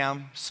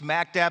Abraham,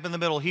 smack dab in the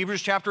middle.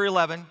 Hebrews chapter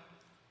 11,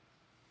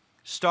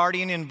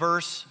 starting in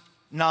verse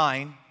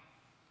 9.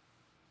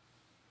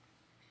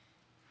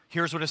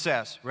 Here's what it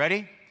says.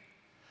 Ready?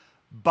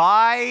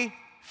 By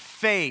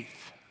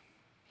faith,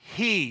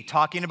 he,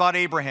 talking about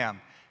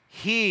Abraham,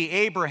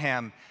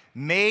 Abraham,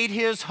 made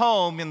his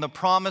home in the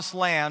promised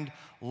land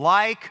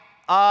like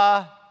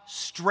a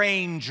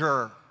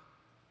stranger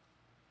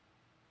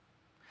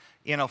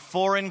in a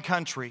foreign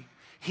country.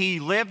 He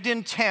lived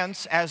in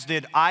tents, as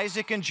did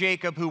Isaac and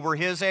Jacob, who were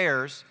his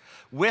heirs,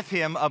 with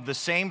him of the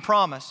same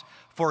promise.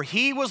 For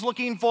he was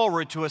looking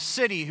forward to a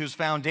city whose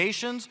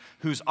foundations,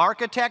 whose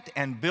architect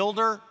and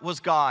builder was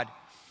God.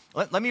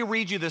 Let me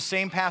read you the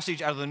same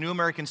passage out of the New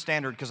American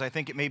Standard, because I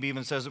think it maybe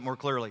even says it more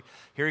clearly.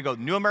 Here you go.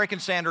 New American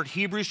Standard,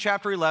 Hebrews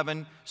chapter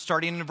 11,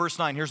 starting in verse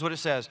 9. Here's what it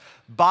says.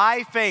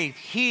 By faith,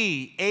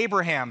 he,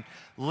 Abraham,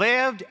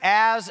 lived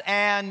as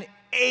an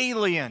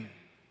alien.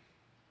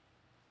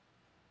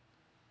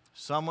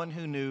 Someone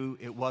who knew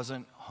it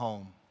wasn't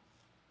home.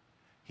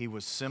 He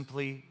was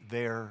simply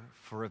there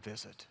for a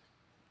visit.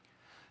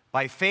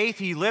 By faith,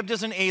 he lived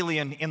as an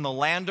alien in the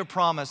land of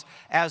promise,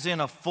 as in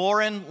a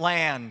foreign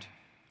land,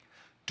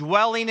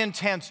 dwelling in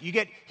tents.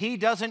 He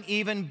doesn't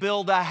even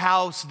build a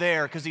house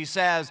there, because he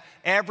says,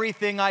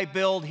 everything I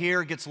build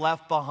here gets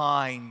left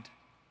behind.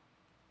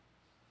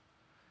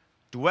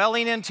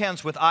 Dwelling in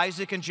tents with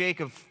Isaac and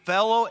Jacob,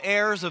 fellow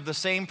heirs of the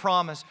same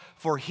promise.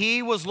 For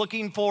he was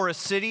looking for a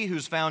city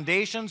whose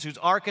foundations, whose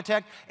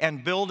architect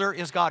and builder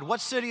is God.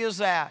 What city is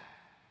that?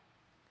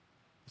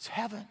 It's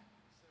heaven.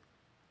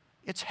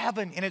 It's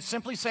heaven. And it's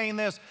simply saying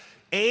this,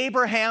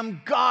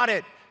 Abraham got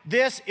it.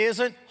 This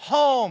isn't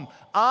home.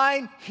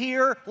 I'm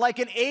here like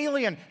an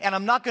alien, and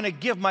I'm not going to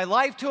give my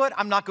life to it.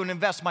 I'm not going to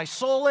invest my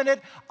soul in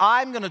it.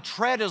 I'm going to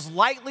tread as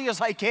lightly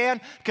as I can,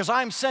 because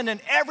I'm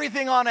sending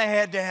everything on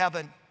ahead to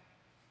heaven.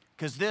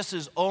 Because this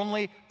is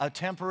only a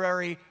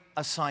temporary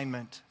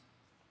assignment.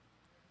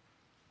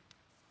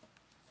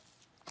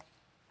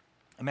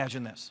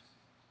 Imagine this.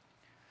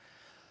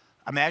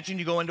 Imagine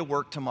you go into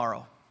work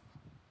tomorrow,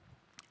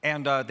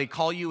 and they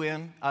call you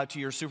in to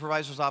your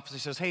supervisor's office. He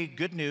says, hey,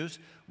 good news.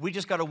 We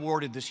just got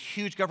awarded this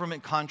huge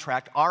government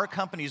contract. Our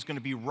company is going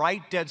to be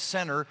right dead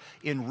center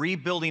in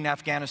rebuilding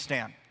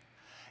Afghanistan.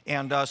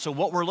 And so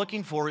what we're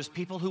looking for is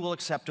people who will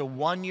accept a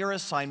one-year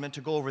assignment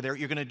to go over there.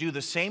 You're going to do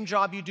the same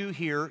job you do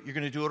here. You're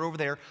going to do it over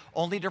there.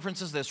 Only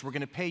difference is this. We're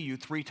going to pay you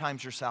 3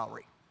 times your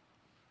salary.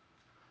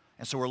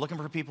 And so we're looking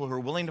for people who are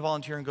willing to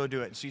volunteer and go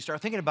do it. And so you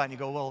start thinking about it and you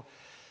go, well,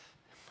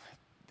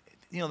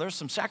 you know, there's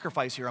some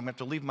sacrifice here. I'm going to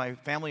have to leave my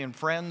family and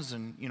friends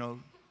and, you know,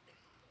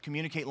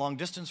 communicate long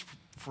distance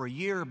for a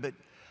year. But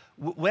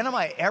when am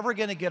I ever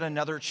going to get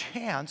another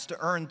chance to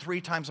earn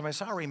 3 times my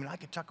salary? I mean, I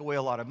could tuck away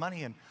a lot of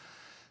money. And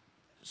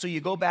so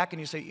you go back and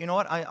you say, you know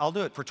what, I'll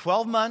do it. For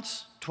 12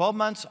 months,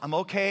 I'm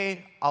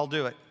okay, I'll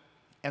do it.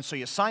 And so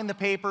you sign the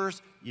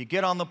papers, you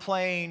get on the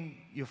plane,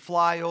 you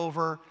fly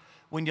over.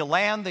 When you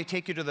land, they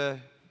take you to the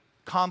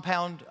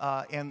compound,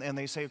 and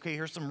they say, okay,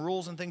 here's some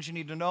rules and things you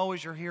need to know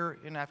as you're here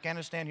in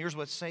Afghanistan. Here's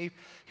what's safe.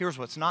 Here's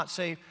what's not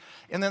safe.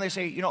 And then they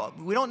say, you know,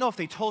 we don't know if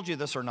they told you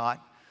this or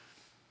not.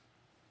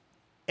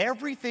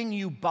 Everything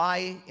you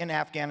buy in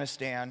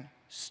Afghanistan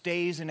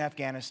stays in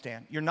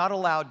Afghanistan. You're not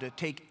allowed to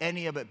take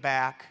any of it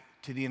back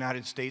to the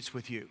United States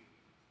with you.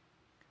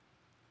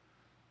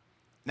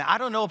 Now, I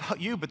don't know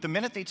about you, but the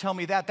minute they tell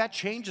me that, that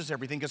changes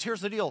everything. Because here's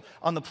the deal.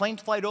 On the plane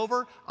flight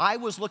over, I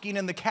was looking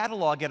in the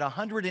catalog at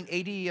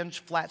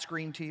 180-inch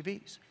flat-screen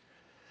TVs.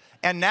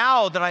 And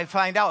now that I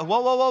find out,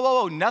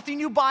 whoa,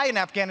 nothing you buy in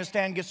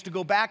Afghanistan gets to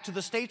go back to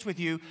the States with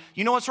you.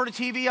 You know what sort of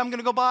TV I'm going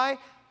to go buy?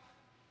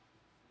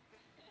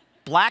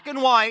 Black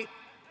and white,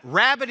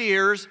 rabbit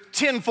ears,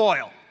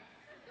 tinfoil.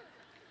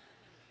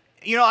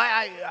 You know,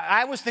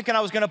 I was thinking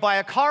I was going to buy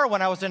a car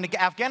when I was in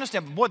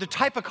Afghanistan. But boy, the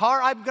type of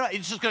car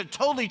it's just going to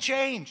totally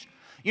change.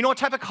 You know what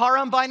type of car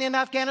I'm buying in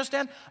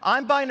Afghanistan?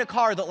 I'm buying a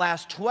car that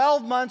lasts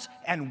 12 months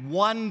and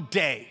 1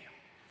 day.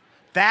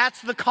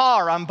 That's the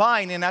car I'm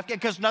buying in Afghanistan,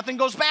 because nothing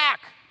goes back.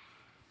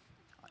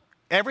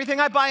 Everything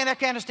I buy in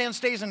Afghanistan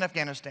stays in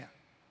Afghanistan.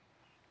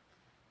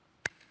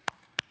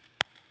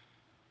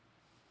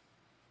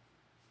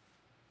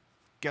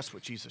 Guess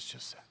what Jesus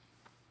just said?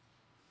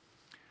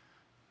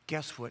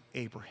 Guess what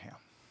Abraham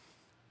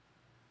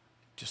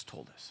just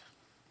told us?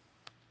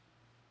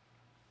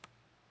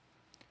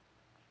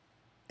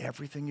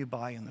 Everything you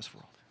buy in this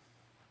world,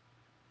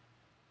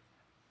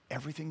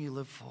 everything you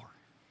live for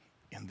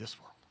in this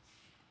world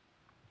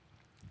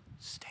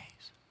stays.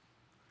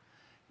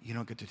 You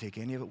don't get to take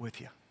any of it with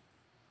you.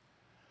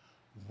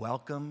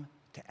 Welcome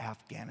to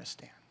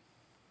Afghanistan.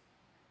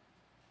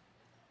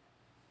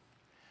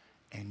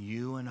 And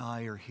you and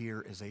I are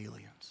here as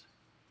aliens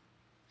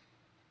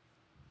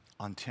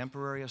on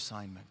temporary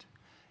assignment,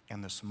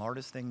 and the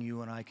smartest thing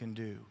you and I can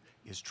do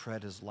is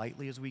tread as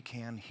lightly as we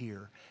can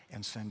here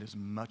and send as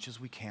much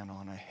as we can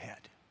on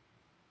ahead.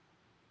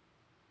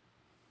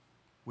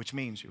 Which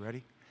means, you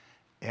ready?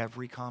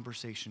 Every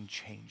conversation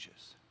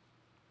changes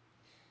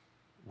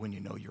when you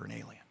know you're an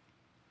alien.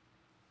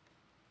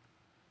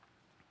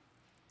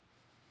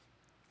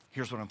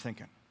 Here's what I'm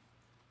thinking.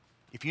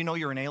 If you know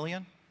you're an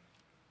alien,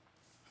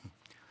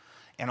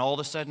 and all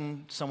of a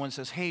sudden someone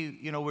says, hey,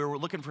 you know, we're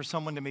looking for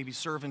someone to maybe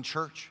serve in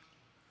church.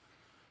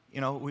 You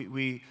know,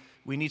 we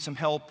need some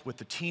help with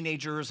the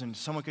teenagers, and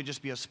someone could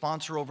just be a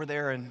sponsor over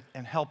there and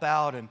help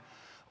out.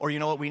 Or you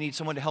know what, we need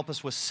someone to help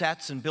us with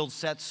sets and build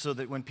sets so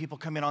that when people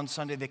come in on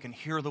Sunday, they can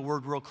hear the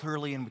word real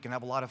clearly and we can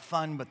have a lot of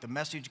fun, but the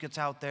message gets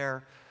out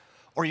there.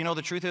 Or you know,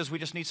 the truth is we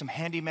just need some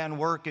handyman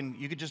work, and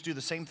you could just do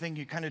the same thing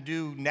you kind of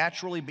do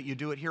naturally, but you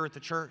do it here at the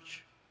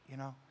church, you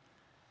know.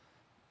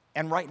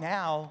 And right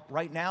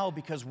now,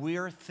 because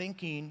we're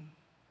thinking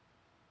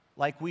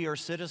like we are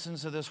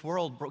citizens of this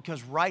world,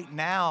 because right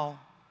now,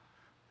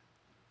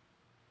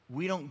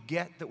 we don't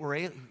get that we're,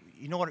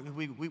 you know what,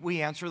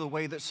 we answer the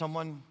way that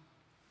someone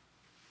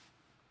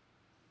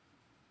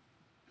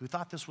who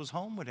thought this was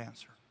home would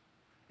answer.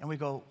 And we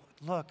go,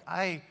 look,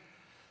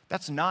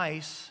 that's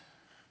nice,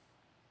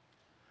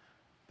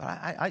 but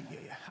I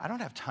don't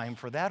have time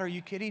for that. Are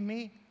you kidding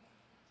me?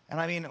 And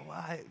I mean,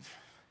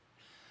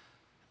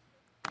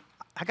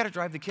 I got to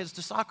drive the kids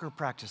to soccer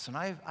practice, and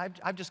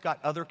I've just got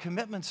other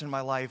commitments in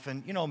my life,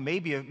 and you know,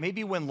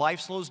 maybe when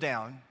life slows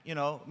down, you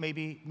know,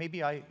 maybe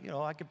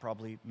I could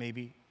probably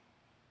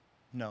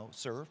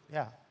serve,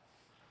 yeah.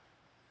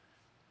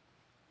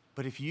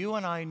 But if you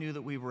and I knew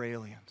that we were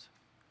aliens,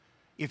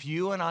 if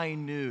you and I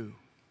knew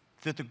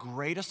that the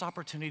greatest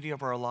opportunity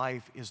of our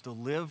life is to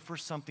live for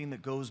something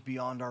that goes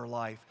beyond our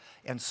life,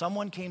 and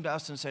someone came to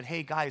us and said,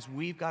 hey guys,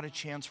 we've got a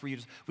chance for you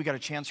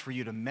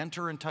to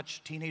mentor and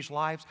touch teenage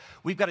lives.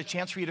 We've got a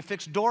chance for you to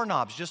fix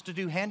doorknobs, just to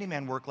do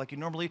handyman work like you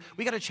normally.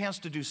 We got a chance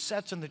to do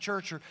sets in the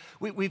church, or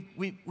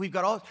we've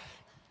got all.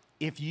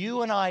 If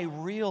you and I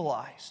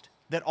realized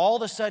that all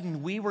of a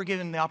sudden we were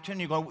given the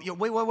opportunity, going,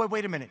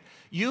 wait a minute.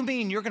 You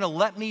mean you're going to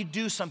let me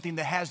do something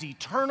that has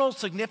eternal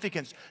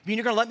significance? You mean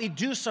you're going to let me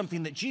do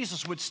something that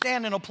Jesus would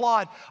stand and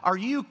applaud? Are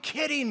you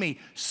kidding me?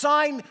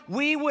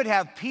 We would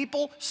have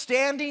people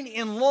standing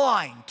in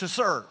line to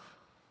serve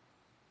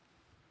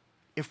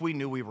if we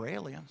knew we were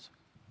aliens.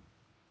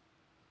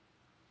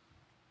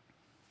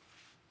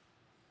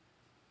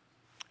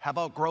 How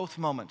about growth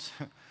moments?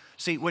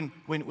 See, when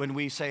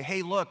we say,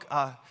 hey, look,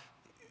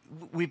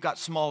 we've got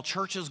small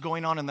churches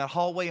going on in that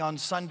hallway on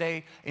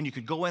Sunday, and you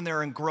could go in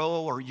there and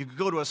grow, or you could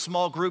go to a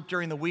small group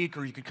during the week,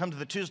 or you could come to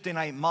the Tuesday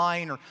night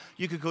mine, or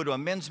you could go to a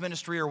men's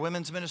ministry or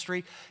women's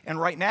ministry. And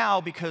right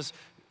now, because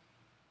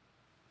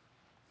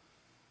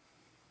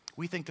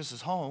we think this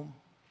is home,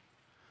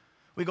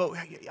 we go,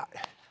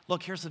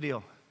 look, here's the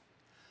deal.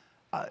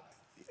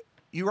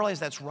 You realize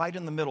that's right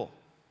in the middle.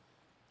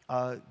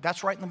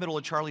 That's right in the middle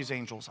of Charlie's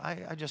Angels.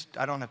 I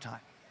don't have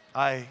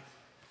time.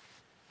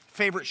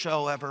 Favorite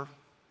show ever.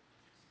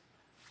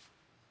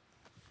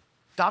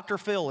 Dr.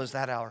 Phil is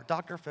that hour.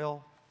 Dr.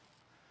 Phil.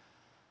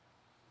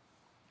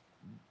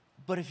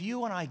 But if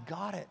you and I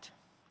got it,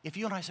 if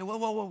you and I say,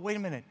 whoa, wait a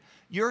minute.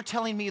 You're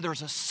telling me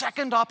there's a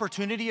second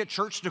opportunity at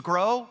church to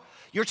grow?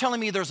 You're telling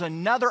me there's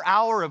another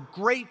hour of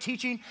great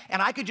teaching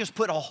and I could just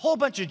put a whole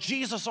bunch of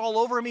Jesus all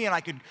over me and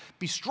I could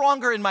be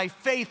stronger in my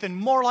faith and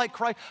more like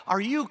Christ?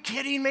 Are you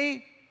kidding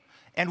me?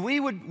 And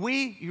we'd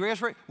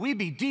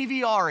be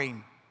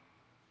DVRing.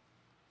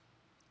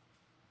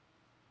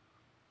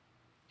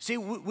 See,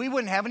 we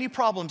wouldn't have any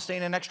problem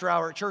staying an extra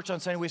hour at church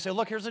on Sunday. We say,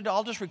 look, here's the deal.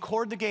 I'll just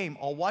record the game.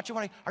 I'll watch it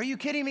when are you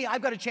kidding me?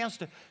 I've got a chance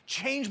to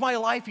change my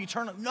life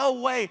eternally.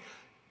 No way.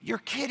 You're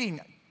kidding.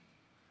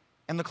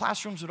 And the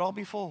classrooms would all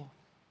be full.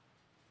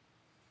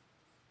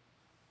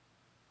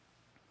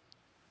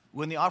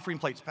 When the offering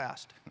plate's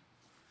passed.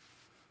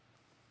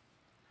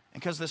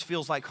 And because this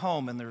feels like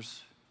home and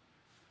there's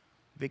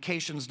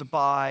vacations to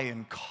buy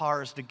and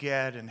cars to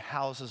get and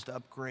houses to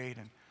upgrade,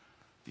 and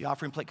the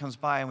offering plate comes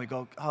by and we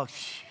go, oh,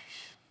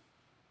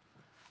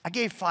 I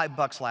gave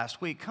 $5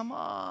 last week. Come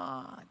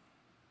on.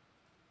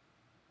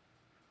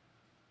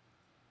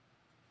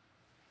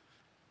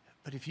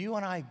 But if you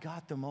and I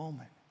got the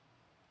moment,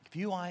 if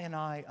you and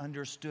I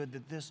understood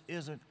that this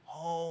isn't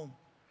home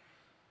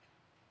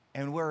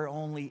and we're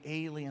only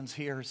aliens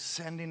here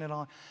sending it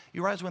on,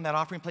 you realize when that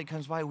offering plate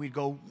comes by, we'd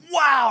go,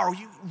 wow, are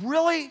you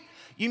really?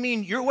 You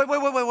mean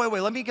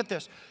wait, let me get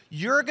this.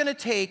 You're going to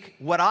take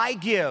what I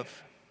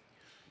give.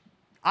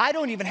 I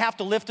don't even have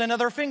to lift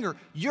another finger.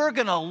 You're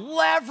going to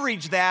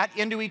leverage that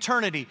into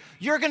eternity.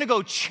 You're going to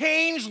go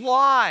change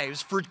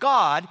lives for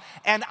God,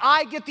 and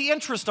I get the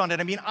interest on it.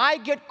 I mean, I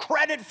get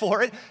credit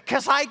for it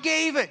because I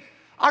gave it.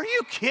 Are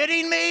you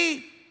kidding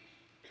me?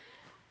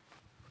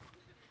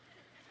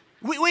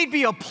 We'd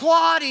be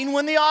applauding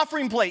when the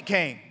offering plate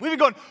came. We'd be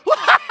going,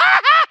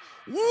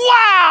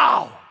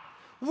 wow,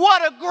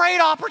 what a great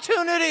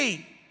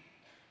opportunity.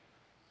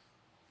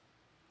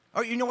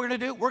 Oh, you know what we're going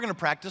to do? We're going to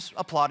practice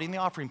applauding the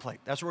offering plate.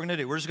 That's what we're going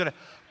to do. We're just going to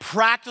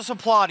practice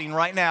applauding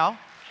right now.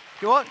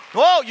 Go on.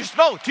 Whoa,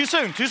 no, too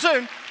soon. Here's what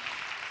I'm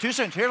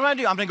going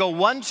to do. I'm going to go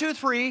 1, 2,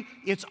 3.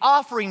 It's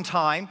offering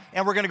time,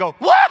 and we're going to go,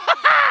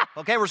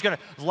 okay, we're just going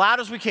to, as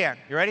loud as we can.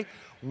 You ready?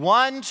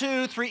 1,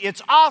 2, 3.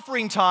 It's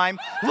offering time.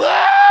 Woo!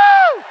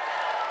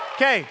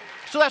 Okay,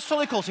 so that's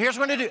totally cool. So here's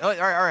what we're going to do. All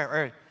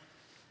right.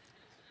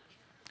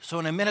 So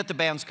in a minute, the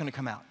band's going to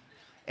come out.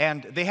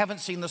 And they haven't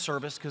seen the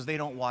service because they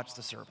don't watch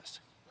the service.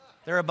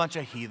 They're a bunch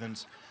of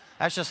heathens.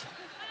 That's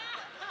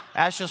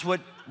just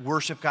what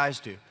worship guys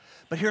do.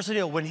 But here's the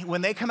deal.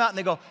 When they come out and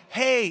they go,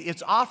 hey,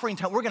 it's offering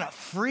time, we're going to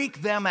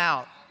freak them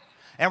out.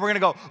 And we're going to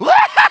go,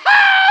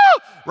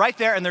 woo-hoo-hoo! Right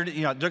there. And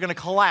they're going to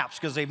collapse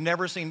because they've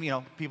never seen,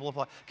 people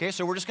apply. Okay,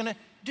 so we're just going to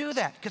do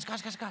that. Because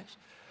guys,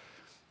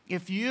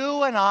 if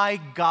you and I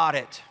got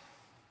it,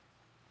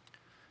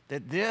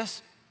 that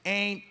this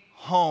ain't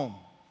home,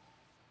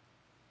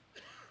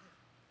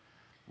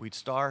 we'd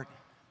start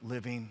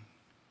living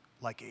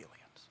like aliens.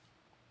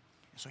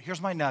 So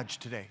here's my nudge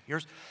today.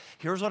 Here's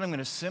what I'm going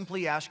to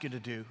simply ask you to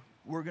do.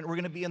 We're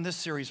going to be in this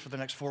series for the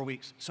next 4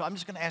 weeks. So I'm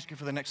just going to ask you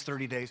for the next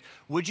 30 days.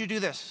 Would you do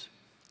this?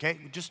 Okay?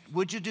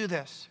 Would you do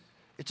this?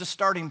 It's a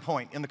starting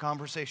point in the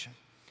conversation.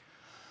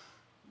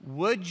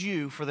 Would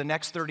you, for the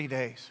next 30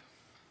 days,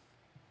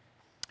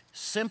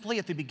 simply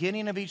at the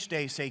beginning of each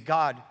day say,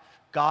 God,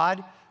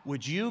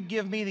 would you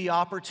give me the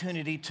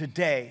opportunity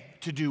today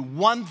to do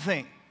one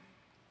thing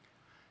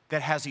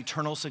that has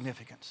eternal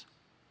significance?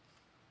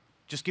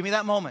 Just give me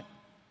that moment.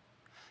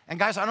 And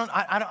guys, I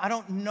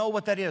don't know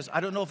what that is.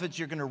 I don't know if it's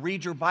you're going to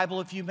read your Bible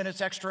a few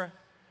minutes extra.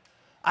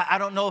 I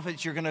don't know if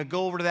it's you're going to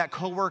go over to that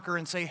coworker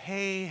and say,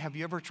 hey, have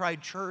you ever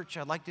tried church?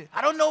 I'd like to.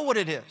 I don't know what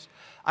it is.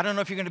 I don't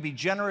know if you're going to be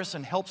generous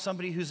and help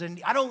somebody who's in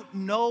need. I don't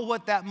know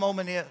what that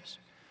moment is.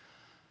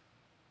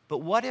 But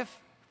what if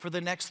for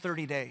the next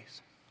 30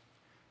 days,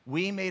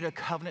 we made a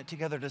covenant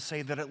together to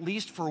say that at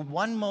least for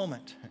one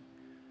moment,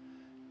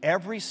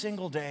 every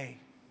single day,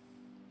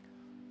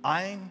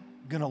 I'm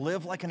going to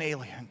live like an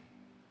alien.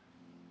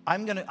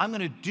 I'm going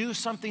to do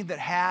something that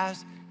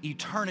has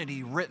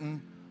eternity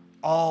written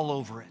all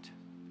over it.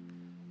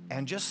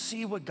 And just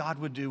see what God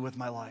would do with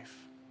my life.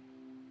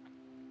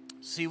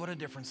 See what a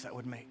difference that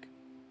would make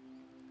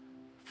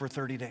for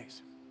 30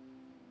 days.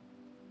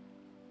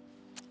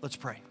 Let's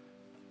pray.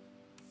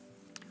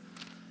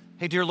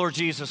 Hey, dear Lord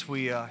Jesus,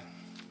 we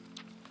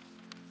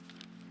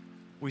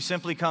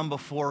simply come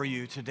before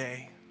you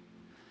today.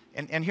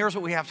 And here's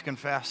what we have to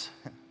confess.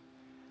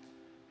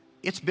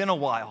 It's been a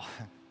while.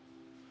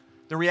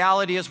 The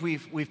reality is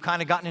we've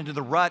kind of gotten into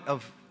the rut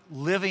of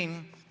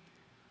living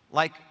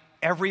like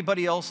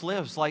everybody else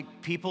lives,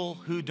 like people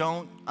who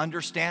don't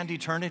understand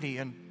eternity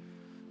and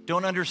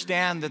don't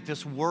understand that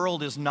this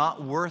world is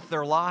not worth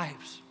their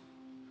lives.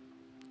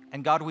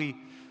 And God, we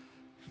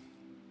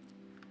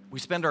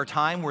spend our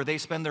time where they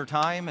spend their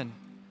time, and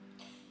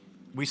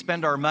we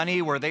spend our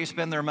money where they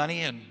spend their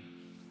money, and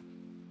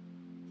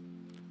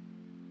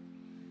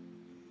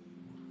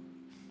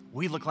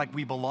we look like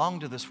we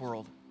belong to this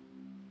world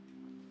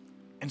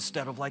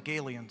instead of like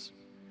aliens.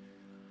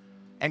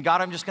 And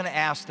God, I'm just going to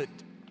ask that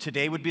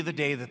today would be the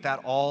day that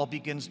all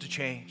begins to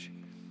change.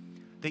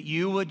 That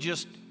you would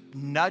just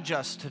nudge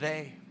us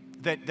today,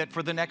 that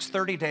for the next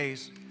 30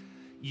 days,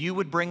 you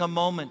would bring a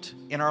moment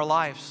in our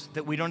lives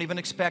that we don't even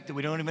expect, that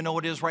we don't even know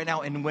what it is right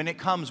now. And when it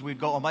comes, we'd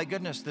go, oh my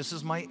goodness, this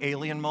is my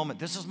alien moment.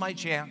 This is my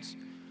chance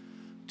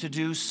to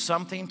do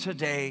something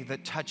today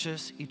that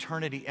touches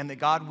eternity. And that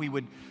God, we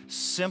would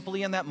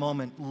simply in that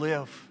moment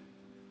live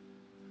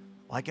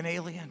like an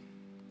alien,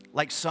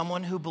 like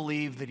someone who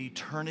believed that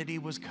eternity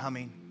was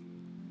coming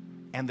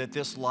and that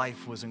this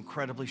life was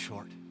incredibly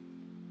short.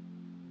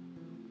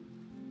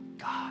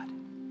 God,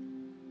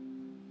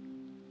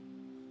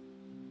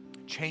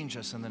 change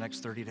us in the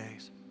next 30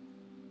 days.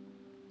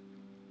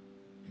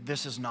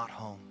 This is not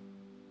home.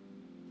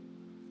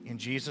 In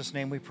Jesus'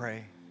 name we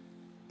pray,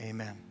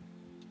 amen.